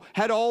people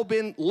had all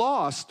been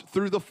lost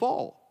through the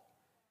fall.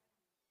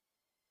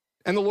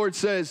 And the Lord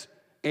says,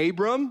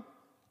 Abram,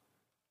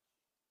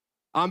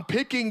 I'm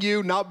picking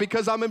you not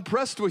because I'm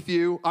impressed with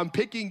you. I'm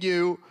picking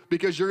you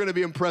because you're going to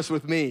be impressed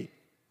with me.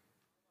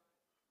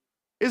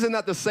 Isn't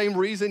that the same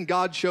reason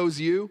God chose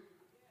you?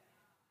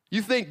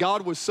 You think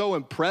God was so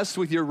impressed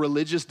with your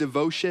religious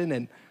devotion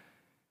and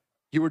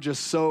you were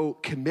just so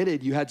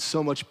committed, you had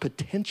so much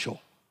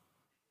potential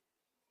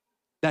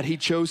that he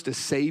chose to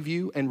save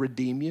you and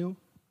redeem you?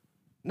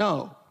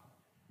 No,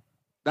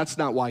 that's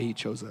not why he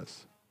chose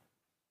us.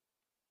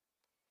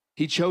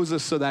 He chose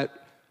us so that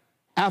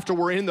after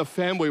we're in the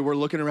family, we're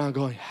looking around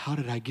going, how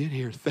did I get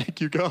here?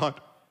 Thank you, God.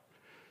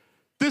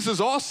 This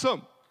is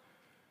awesome.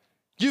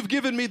 You've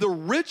given me the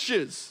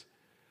riches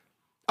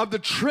of the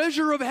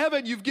treasure of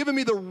heaven. You've given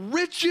me the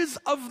riches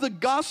of the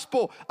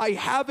gospel. I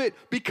have it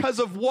because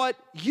of what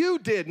you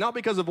did, not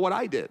because of what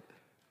I did.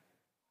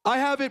 I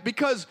have it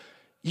because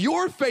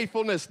your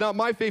faithfulness, not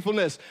my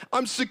faithfulness.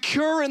 I'm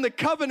secure in the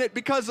covenant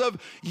because of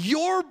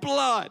your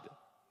blood,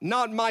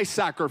 not my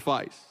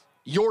sacrifice,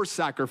 your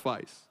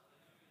sacrifice.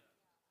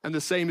 And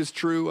the same is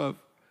true of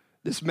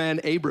this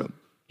man, Abram.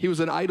 He was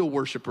an idol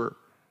worshiper.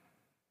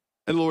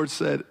 And the Lord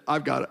said,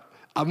 I'm gonna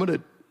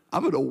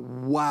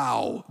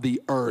wow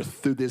the earth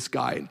through this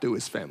guy and through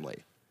his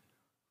family.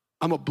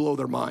 I'm gonna blow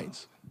their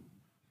minds.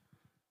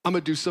 I'm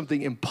gonna do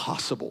something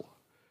impossible.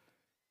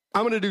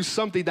 I'm gonna do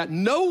something that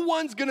no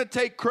one's gonna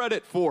take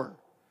credit for,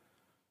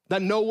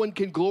 that no one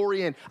can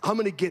glory in. I'm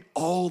gonna get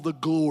all the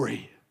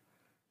glory.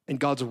 And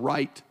God's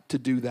right to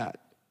do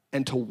that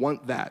and to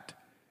want that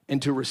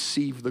and to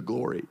receive the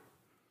glory.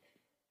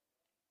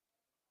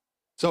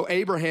 So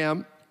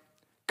Abraham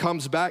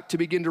comes back to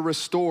begin to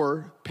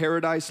restore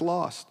paradise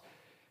lost.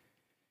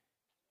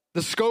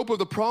 The scope of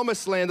the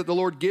promised land that the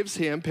Lord gives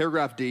him,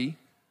 paragraph D,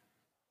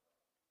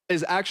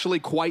 is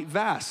actually quite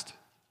vast.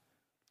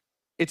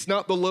 It's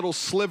not the little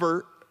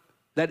sliver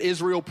that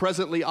Israel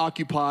presently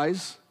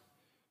occupies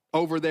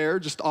over there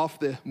just off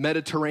the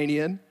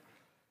Mediterranean,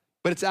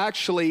 but it's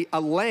actually a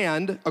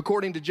land,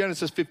 according to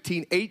Genesis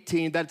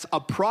 15:18, that's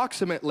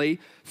approximately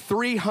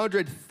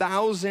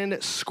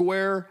 300,000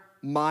 square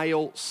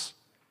miles.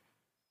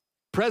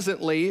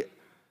 Presently,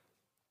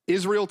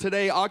 Israel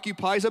today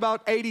occupies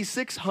about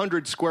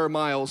 8,600 square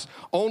miles,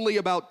 only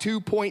about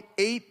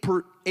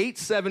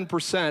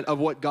 2.87% of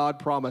what God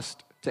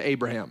promised to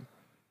Abraham.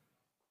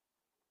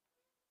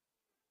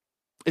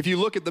 If you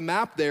look at the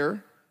map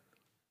there,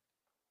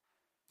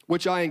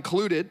 which I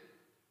included,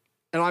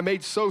 and I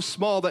made so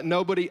small that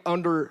nobody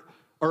under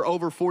or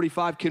over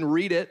 45 can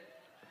read it.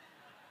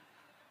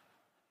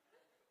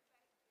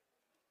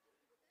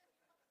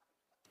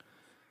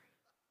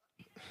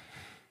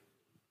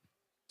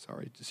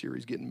 Sorry,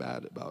 Siri's getting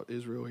mad about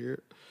Israel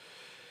here.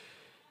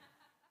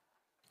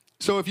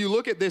 So if you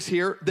look at this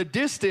here, the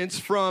distance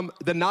from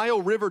the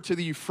Nile River to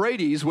the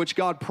Euphrates, which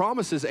God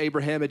promises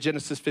Abraham at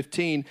Genesis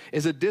 15,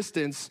 is a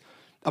distance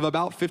of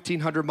about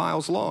 1,500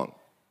 miles long.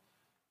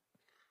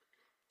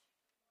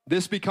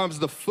 This becomes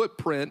the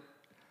footprint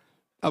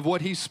of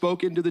what he's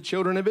spoken to the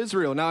children of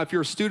Israel. Now, if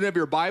you're a student of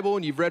your Bible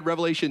and you've read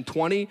Revelation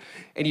 20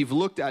 and you've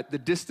looked at the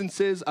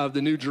distances of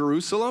the New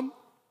Jerusalem,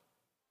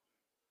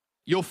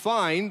 you'll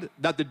find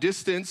that the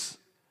distance,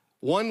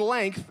 one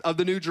length of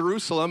the New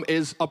Jerusalem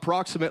is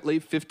approximately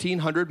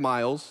 1,500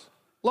 miles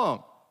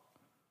long.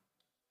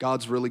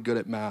 God's really good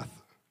at math.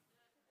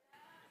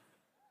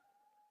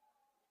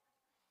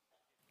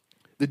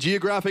 The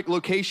geographic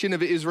location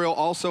of Israel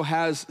also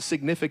has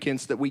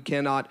significance that we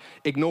cannot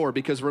ignore,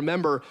 because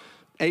remember,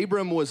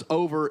 Abram was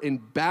over in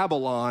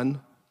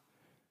Babylon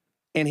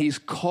and he's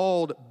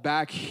called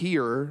back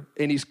here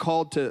and he's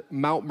called to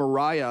Mount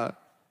Moriah.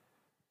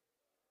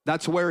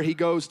 That's where he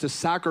goes to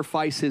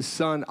sacrifice his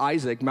son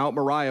Isaac, Mount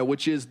Moriah,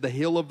 which is the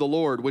hill of the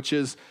Lord, which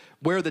is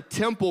where the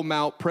Temple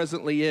Mount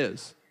presently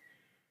is.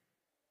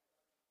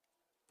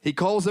 He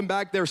calls him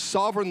back there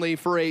sovereignly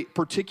for a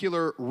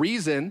particular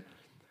reason,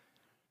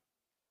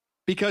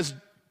 because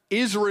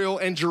Israel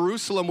and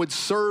Jerusalem would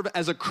serve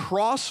as a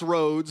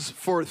crossroads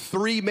for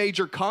three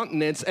major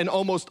continents and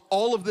almost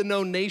all of the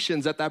known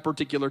nations at that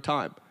particular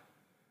time.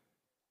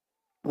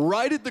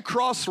 Right at the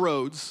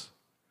crossroads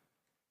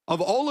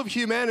of all of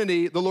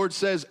humanity, the Lord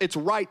says, it's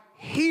right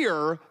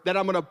here that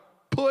I'm going to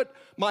put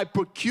my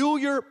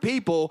peculiar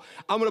people,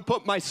 I'm going to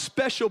put my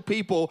special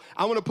people,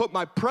 I'm going to put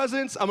my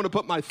presence, I'm going to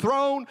put my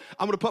throne,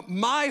 I'm going to put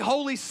my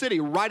holy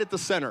city right at the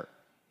center,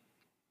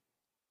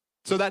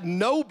 so that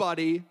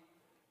nobody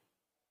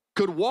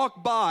could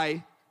walk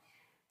by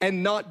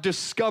and not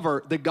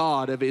discover the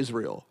God of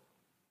Israel.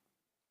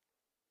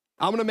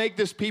 I'm going to make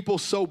this people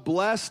so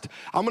blessed.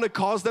 I'm going to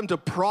cause them to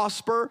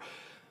prosper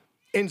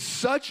in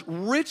such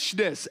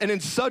richness and in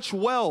such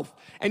wealth.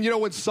 And you know,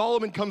 when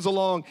Solomon comes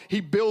along,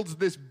 he builds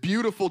this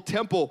beautiful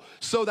temple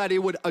so that it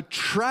would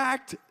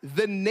attract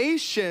the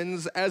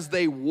nations as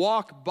they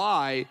walk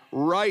by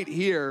right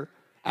here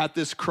at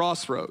this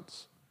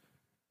crossroads.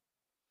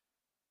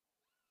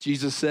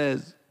 Jesus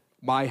says,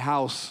 my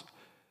house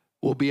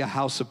will be a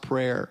house of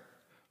prayer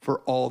for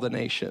all the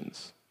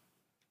nations.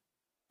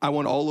 I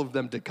want all of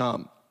them to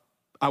come.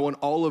 I want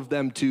all of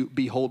them to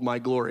behold my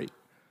glory.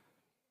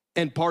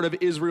 And part of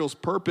Israel's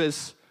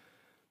purpose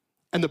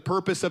and the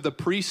purpose of the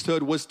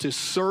priesthood was to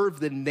serve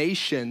the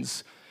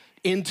nations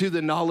into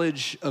the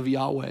knowledge of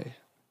Yahweh,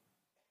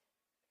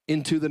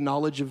 into the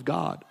knowledge of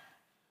God.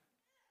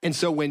 And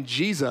so when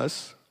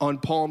Jesus, on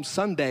Palm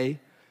Sunday,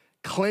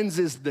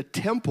 cleanses the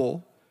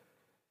temple,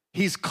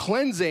 he's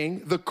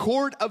cleansing the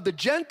court of the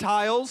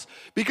Gentiles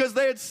because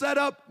they had set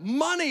up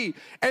money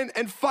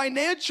and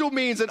financial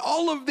means and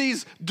all of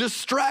these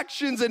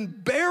distractions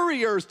and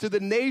barriers to the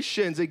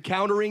nations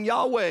encountering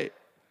Yahweh.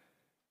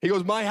 He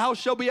goes, my house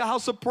shall be a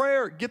house of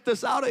prayer. Get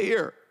this out of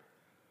here.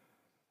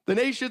 The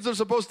nations are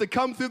supposed to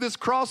come through this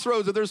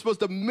crossroads and they're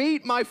supposed to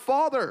meet my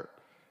Father.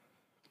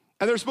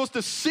 And they're supposed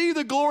to see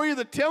the glory of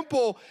the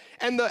temple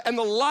and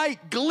the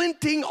light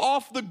glinting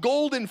off the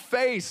golden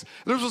face.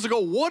 They're supposed to go,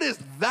 what is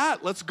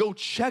that? Let's go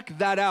check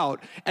that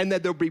out. And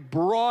that they'll be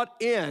brought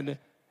in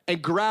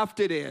and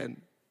grafted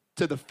in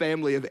to the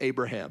family of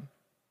Abraham,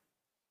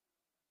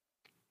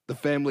 the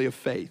family of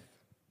faith,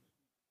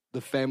 the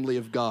family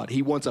of God.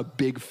 He wants a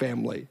big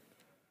family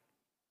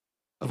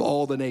of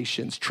all the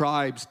nations,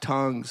 tribes,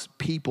 tongues,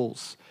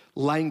 peoples,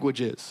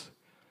 languages.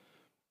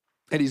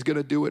 And he's going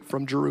to do it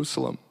from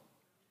Jerusalem.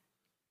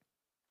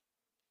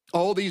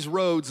 All these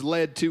roads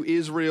led to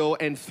Israel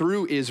and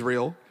through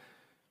Israel.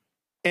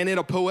 And in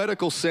a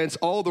poetical sense,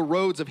 all the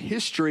roads of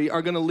history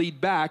are going to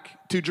lead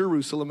back to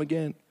Jerusalem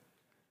again.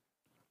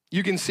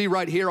 You can see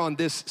right here on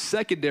this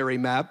secondary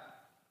map,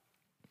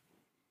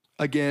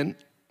 again,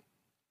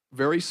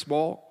 very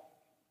small.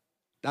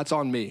 That's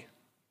on me.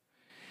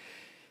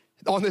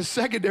 On this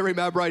secondary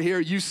map right here,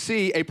 you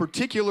see a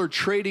particular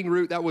trading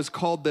route that was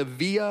called the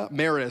Via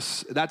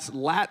Maris. That's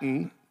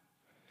Latin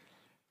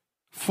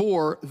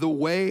for the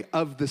way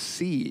of the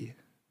sea.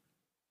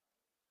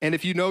 And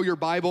if you know your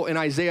Bible in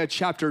Isaiah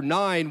chapter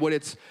 9, when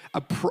it's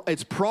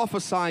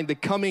prophesying the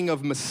coming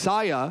of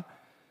Messiah,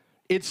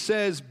 it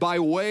says, by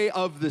way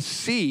of the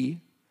sea,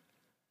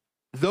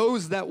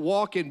 those that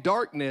walk in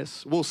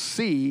darkness will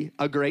see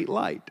a great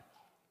light.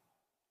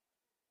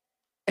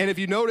 And if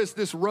you notice,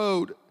 this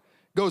road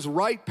goes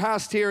right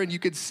past here, and you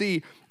can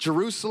see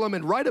Jerusalem,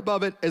 and right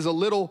above it is a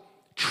little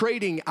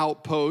trading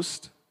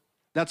outpost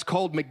that's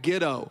called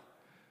Megiddo.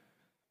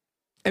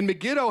 And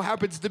Megiddo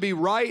happens to be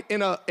right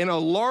in a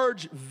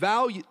large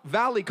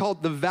valley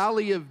called the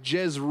Valley of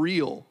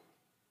Jezreel.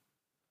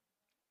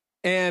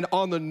 And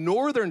on the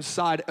northern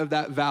side of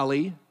that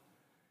valley,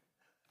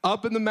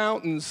 up in the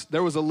mountains,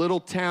 there was a little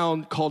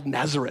town called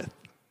Nazareth.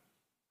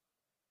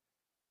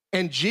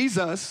 And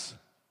Jesus,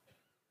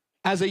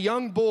 as a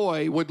young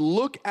boy, would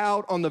look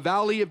out on the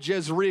Valley of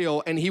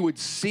Jezreel, and he would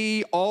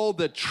see all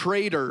the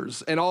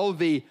traders and all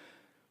the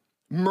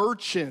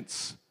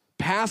merchants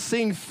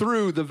passing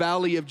through the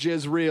Valley of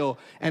Jezreel.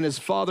 And his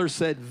father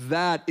said,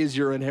 that is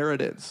your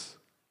inheritance.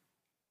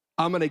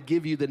 I'm going to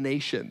give you the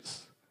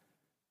nations.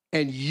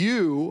 And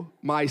you,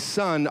 my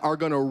son, are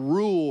going to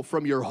rule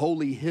from your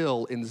holy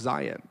hill in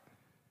Zion.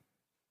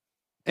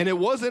 And it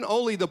wasn't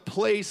only the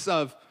place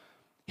of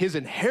his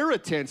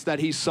inheritance that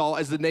he saw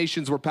as the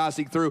nations were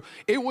passing through.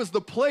 It was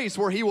the place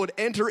where he would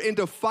enter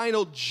into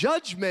final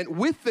judgment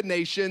with the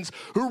nations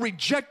who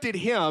rejected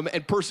him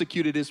and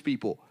persecuted his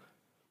people.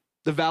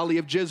 The Valley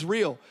of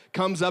Jezreel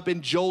comes up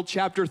in Joel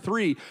chapter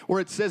 3,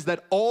 where it says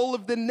that all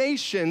of the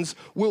nations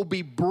will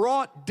be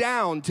brought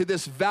down to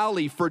this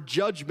valley for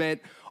judgment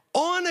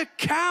on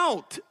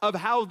account of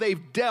how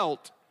they've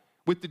dealt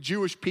with the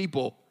Jewish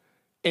people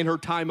in her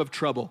time of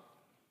trouble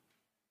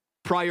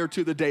prior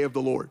to the day of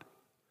the Lord.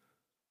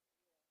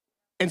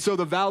 And so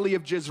the Valley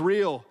of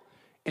Jezreel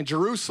and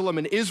Jerusalem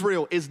and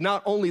Israel is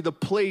not only the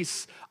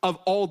place of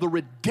all the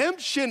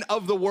redemption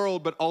of the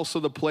world, but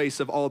also the place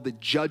of all the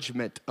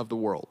judgment of the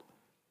world.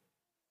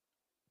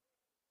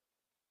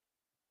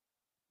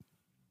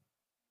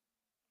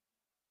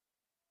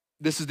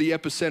 This is the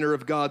epicenter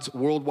of God's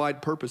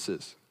worldwide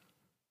purposes.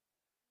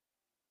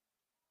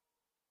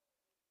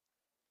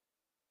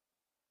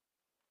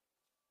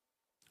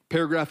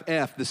 Paragraph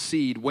F, the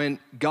seed. When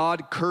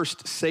God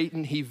cursed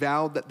Satan, he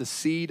vowed that the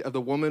seed of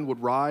the woman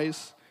would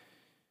rise,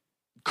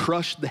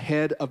 crush the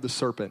head of the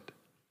serpent.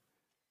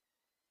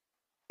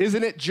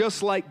 Isn't it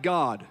just like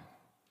God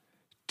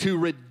to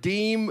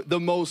redeem the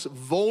most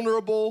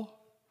vulnerable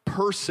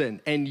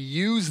person and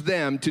use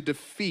them to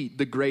defeat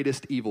the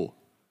greatest evil?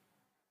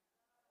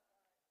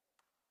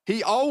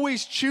 He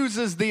always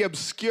chooses the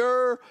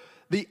obscure,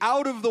 the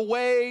out of the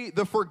way,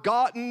 the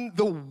forgotten,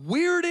 the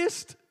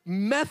weirdest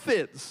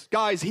methods.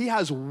 Guys, he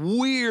has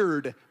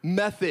weird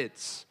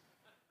methods.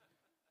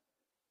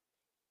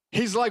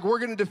 He's like, we're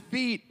going to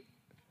defeat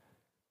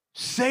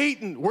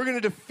Satan. We're going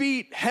to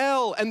defeat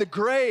hell and the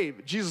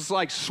grave. Jesus is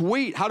like,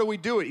 sweet. How do we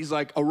do it? He's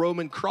like, a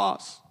Roman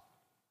cross.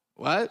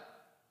 What?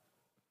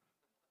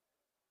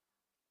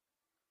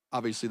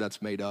 Obviously,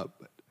 that's made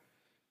up.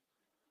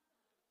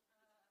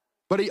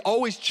 But he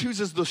always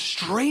chooses the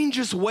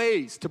strangest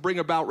ways to bring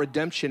about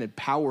redemption and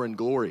power and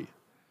glory.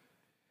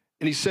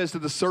 And he says to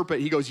the serpent,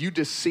 he goes, you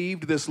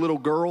deceived this little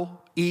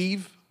girl,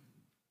 Eve,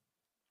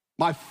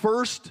 my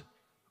first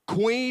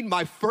queen,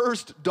 my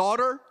first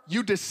daughter,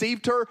 you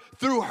deceived her.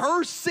 Through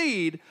her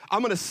seed,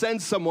 I'm gonna send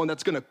someone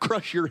that's gonna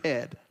crush your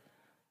head.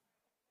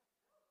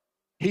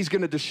 He's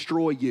gonna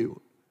destroy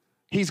you.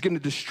 He's gonna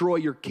destroy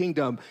your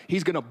kingdom.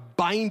 He's gonna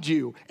bind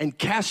you and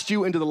cast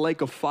you into the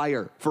lake of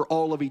fire for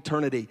all of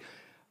eternity.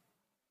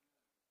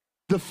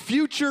 The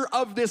future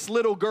of this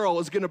little girl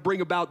is gonna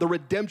bring about the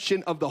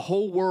redemption of the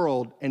whole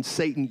world, and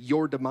Satan,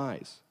 your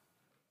demise.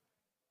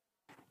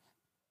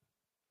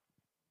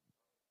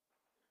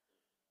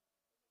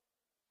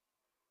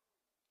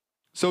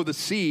 So the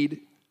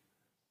seed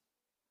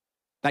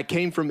that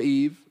came from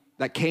Eve,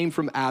 that came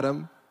from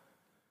Adam,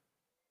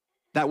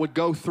 that would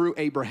go through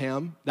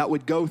Abraham, that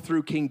would go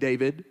through King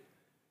David,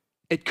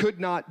 it could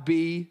not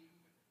be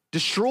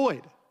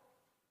destroyed.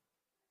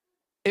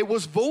 It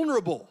was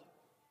vulnerable.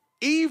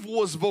 Eve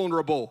was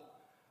vulnerable.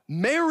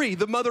 Mary,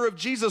 the mother of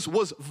Jesus,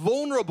 was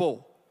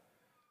vulnerable.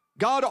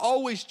 God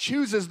always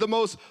chooses the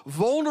most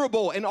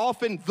vulnerable and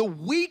often the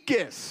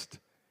weakest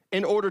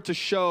in order to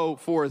show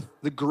forth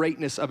the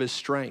greatness of his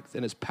strength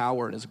and his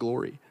power and his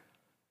glory.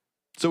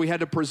 So he had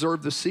to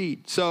preserve the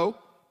seed. So,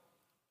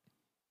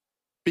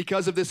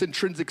 because of this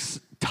intrinsic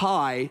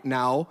tie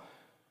now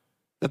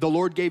that the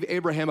Lord gave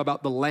Abraham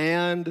about the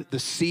land, the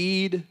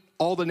seed,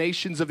 all the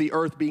nations of the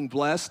earth being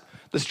blessed,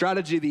 the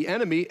strategy of the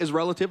enemy is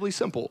relatively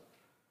simple.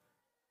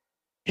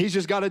 He's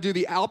just got to do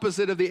the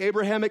opposite of the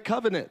Abrahamic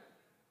covenant.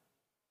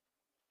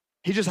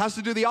 He just has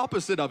to do the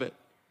opposite of it.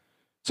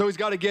 So he's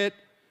got to get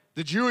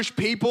the Jewish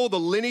people, the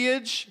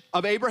lineage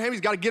of Abraham,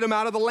 he's got to get them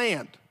out of the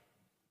land.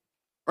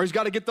 Or he's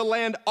got to get the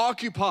land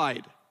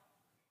occupied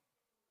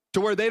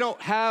to where they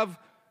don't have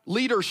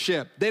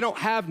leadership. They don't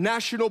have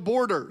national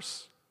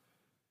borders.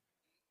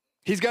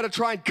 He's got to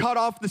try and cut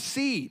off the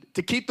seed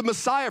to keep the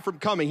Messiah from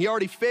coming. He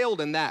already failed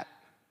in that.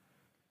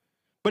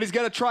 But he's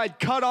got to try and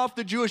cut off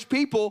the Jewish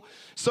people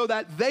so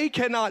that they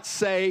cannot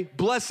say,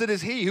 blessed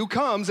is he who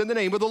comes in the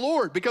name of the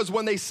Lord. Because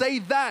when they say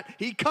that,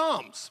 he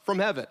comes from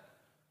heaven,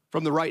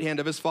 from the right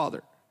hand of his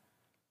Father.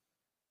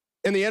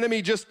 And the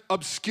enemy just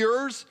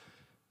obscures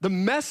the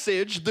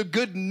message, the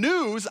good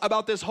news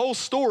about this whole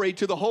story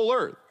to the whole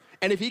earth.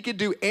 And if he could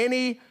do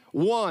any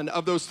one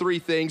of those three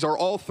things, or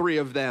all three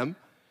of them,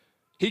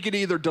 he could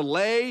either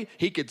delay,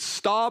 he could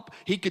stop,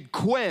 he could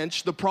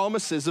quench the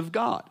promises of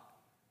God.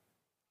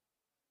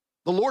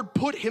 The Lord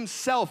put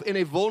himself in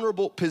a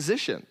vulnerable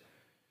position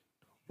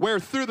where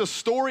through the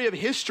story of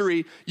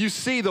history, you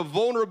see the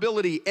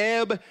vulnerability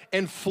ebb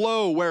and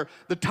flow, where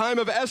the time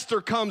of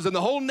Esther comes and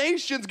the whole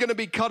nation's gonna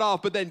be cut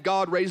off, but then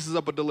God raises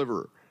up a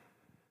deliverer.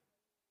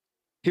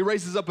 He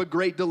raises up a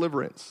great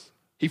deliverance.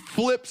 He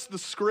flips the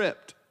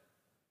script.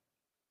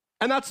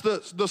 And that's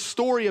the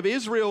story of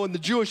Israel and the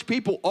Jewish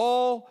people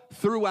all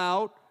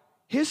throughout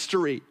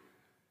history.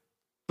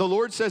 The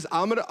Lord says,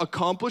 I'm gonna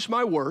accomplish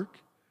my work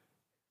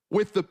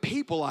with the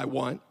people I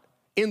want,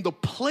 in the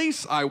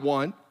place I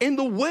want, in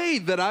the way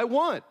that I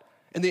want.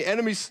 And the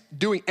enemy's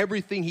doing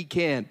everything he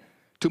can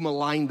to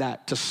malign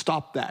that, to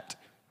stop that,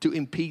 to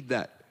impede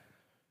that.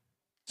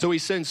 So he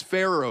sends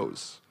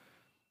pharaohs,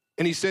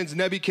 and he sends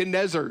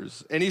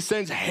Nebuchadnezzars, and he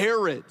sends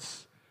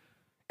Herods,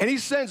 and he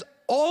sends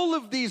all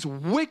of these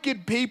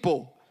wicked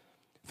people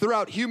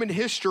throughout human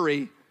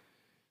history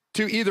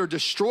to either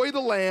destroy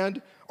the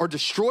land or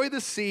destroy the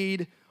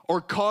seed or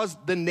cause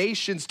the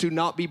nations to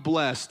not be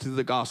blessed through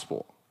the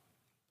gospel.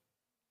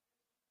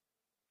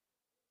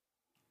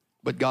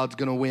 But God's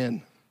gonna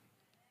win.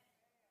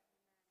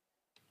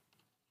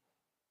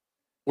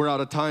 We're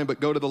out of time, but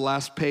go to the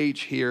last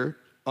page here.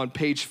 On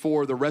page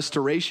 4, the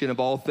restoration of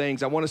all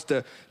things. I want us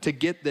to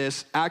get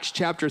this. Acts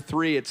chapter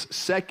 3,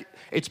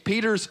 it's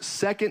Peter's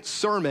second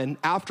sermon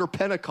after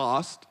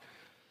Pentecost.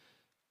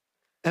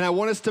 And I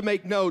want us to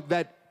make note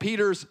that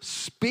Peter's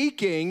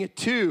speaking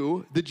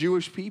to the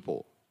Jewish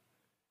people.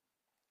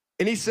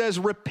 And he says,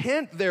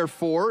 repent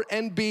therefore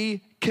and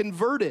be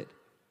converted.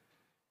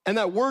 And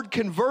that word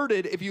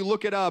converted, if you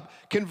look it up,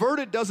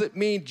 converted doesn't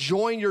mean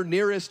join your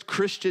nearest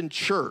Christian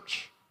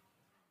church.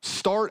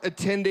 Start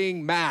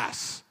attending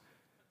mass.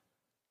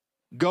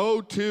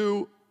 Go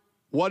to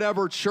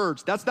whatever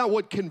church. That's not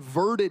what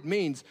converted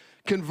means.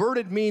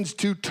 Converted means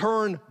to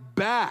turn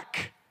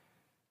back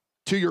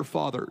to your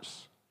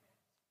fathers.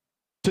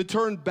 To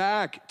turn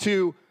back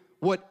to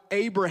what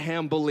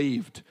Abraham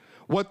believed,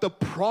 what the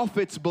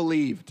prophets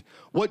believed,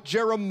 what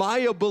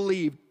Jeremiah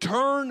believed.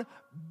 Turn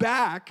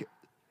back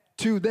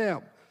to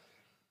them.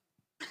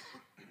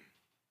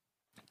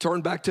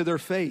 Turn back to their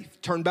faith.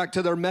 Turn back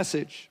to their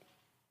message.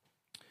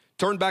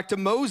 Turn back to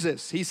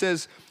Moses. He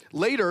says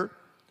later,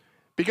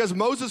 because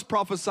Moses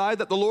prophesied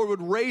that the Lord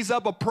would raise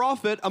up a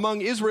prophet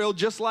among Israel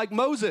just like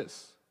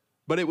Moses,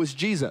 but it was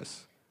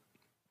Jesus.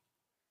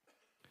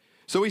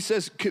 So he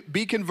says,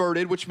 be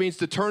converted, which means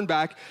to turn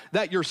back,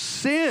 that your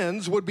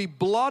sins would be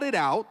blotted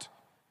out.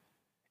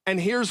 And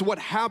here's what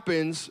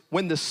happens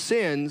when the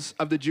sins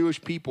of the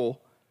Jewish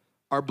people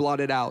are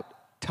blotted out.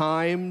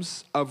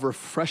 times of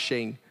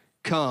refreshing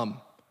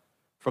come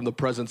from the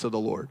presence of the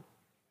Lord.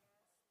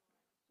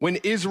 When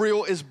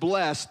Israel is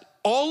blessed,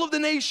 all of the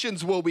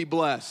nations will be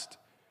blessed.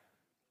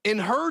 In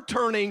her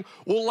turning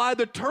will lie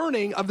the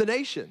turning of the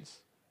nations.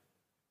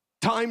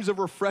 Times of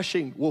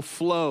refreshing will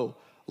flow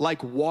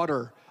like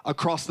water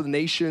across the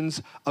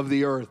nations of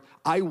the earth.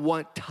 I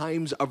want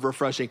times of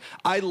refreshing.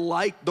 I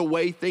like the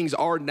way things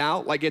are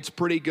now, like it's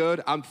pretty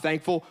good. I'm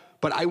thankful,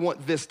 but I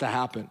want this to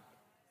happen.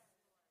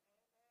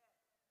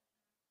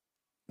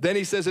 Then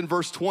he says in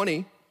verse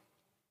 20,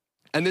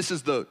 and this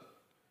is the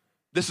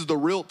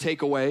real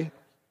takeaway.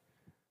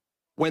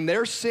 When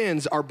their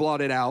sins are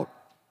blotted out,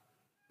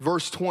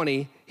 verse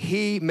 20,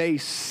 he may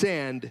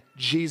send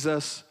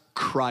Jesus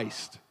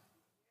Christ.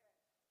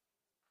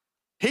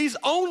 He's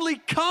only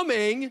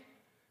coming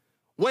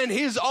when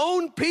his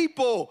own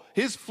people,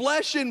 his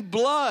flesh and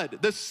blood,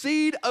 the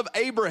seed of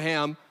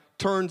Abraham,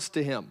 turns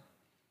to him.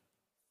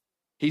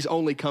 He's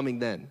only coming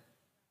then.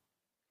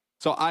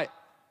 So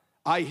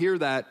I hear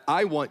that.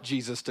 I want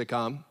Jesus to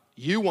come.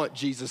 You want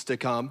Jesus to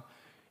come.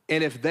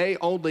 And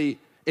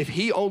if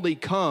he only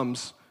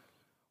comes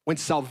when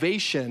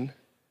salvation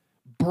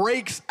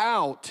breaks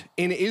out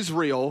in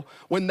Israel,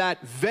 when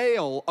that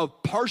veil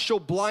of partial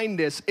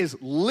blindness is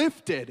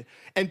lifted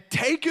and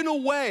taken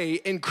away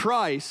in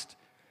Christ,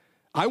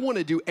 I want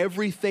to do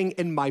everything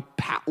in my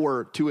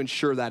power to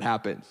ensure that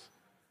happens.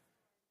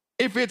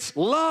 If it's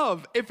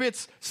love, if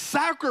it's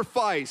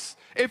sacrifice,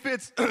 if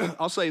it's,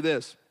 I'll say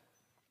this,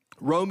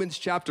 Romans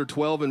chapter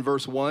 12 and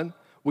verse 1,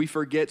 we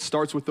forget,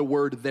 starts with the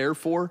word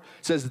therefore.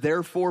 It says,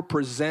 therefore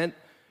present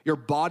your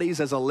bodies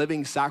as a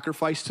living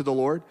sacrifice to the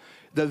Lord.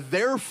 The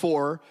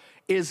therefore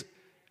is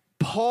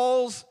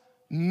Paul's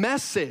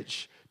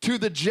message to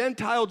the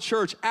Gentile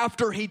church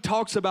after he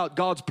talks about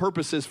God's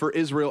purposes for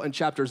Israel in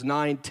chapters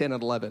 9, 10,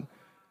 and 11.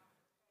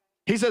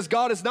 He says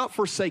God has not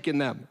forsaken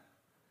them.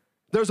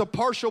 There's a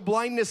partial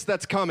blindness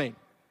that's coming.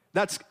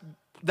 That's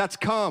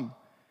come.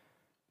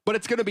 But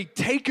it's going to be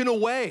taken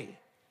away.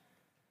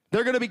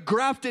 They're going to be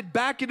grafted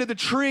back into the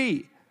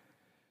tree.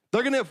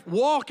 They're going to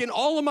walk in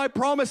all of my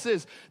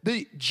promises.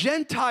 The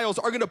Gentiles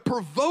are going to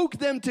provoke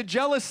them to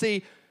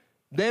jealousy.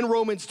 Then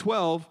Romans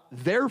 12,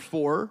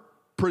 therefore,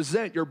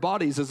 present your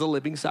bodies as a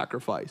living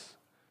sacrifice.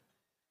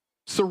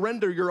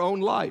 Surrender your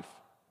own life.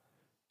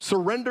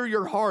 Surrender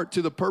your heart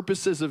to the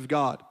purposes of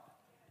God,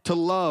 to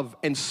love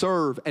and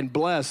serve and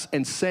bless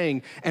and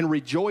sing and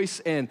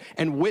rejoice in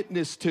and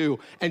witness to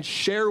and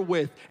share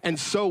with and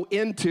sow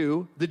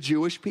into the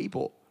Jewish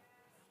people.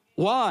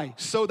 Why?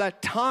 So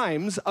that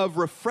times of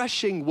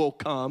refreshing will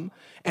come.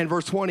 And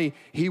verse 20,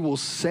 he will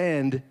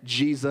send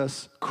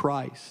Jesus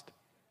Christ.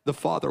 The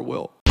Father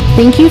will.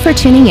 Thank you for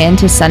tuning in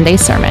to Sunday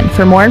Sermon.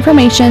 For more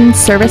information,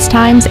 service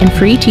times, and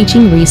free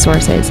teaching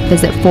resources,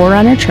 visit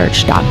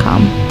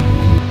forerunnerchurch.com.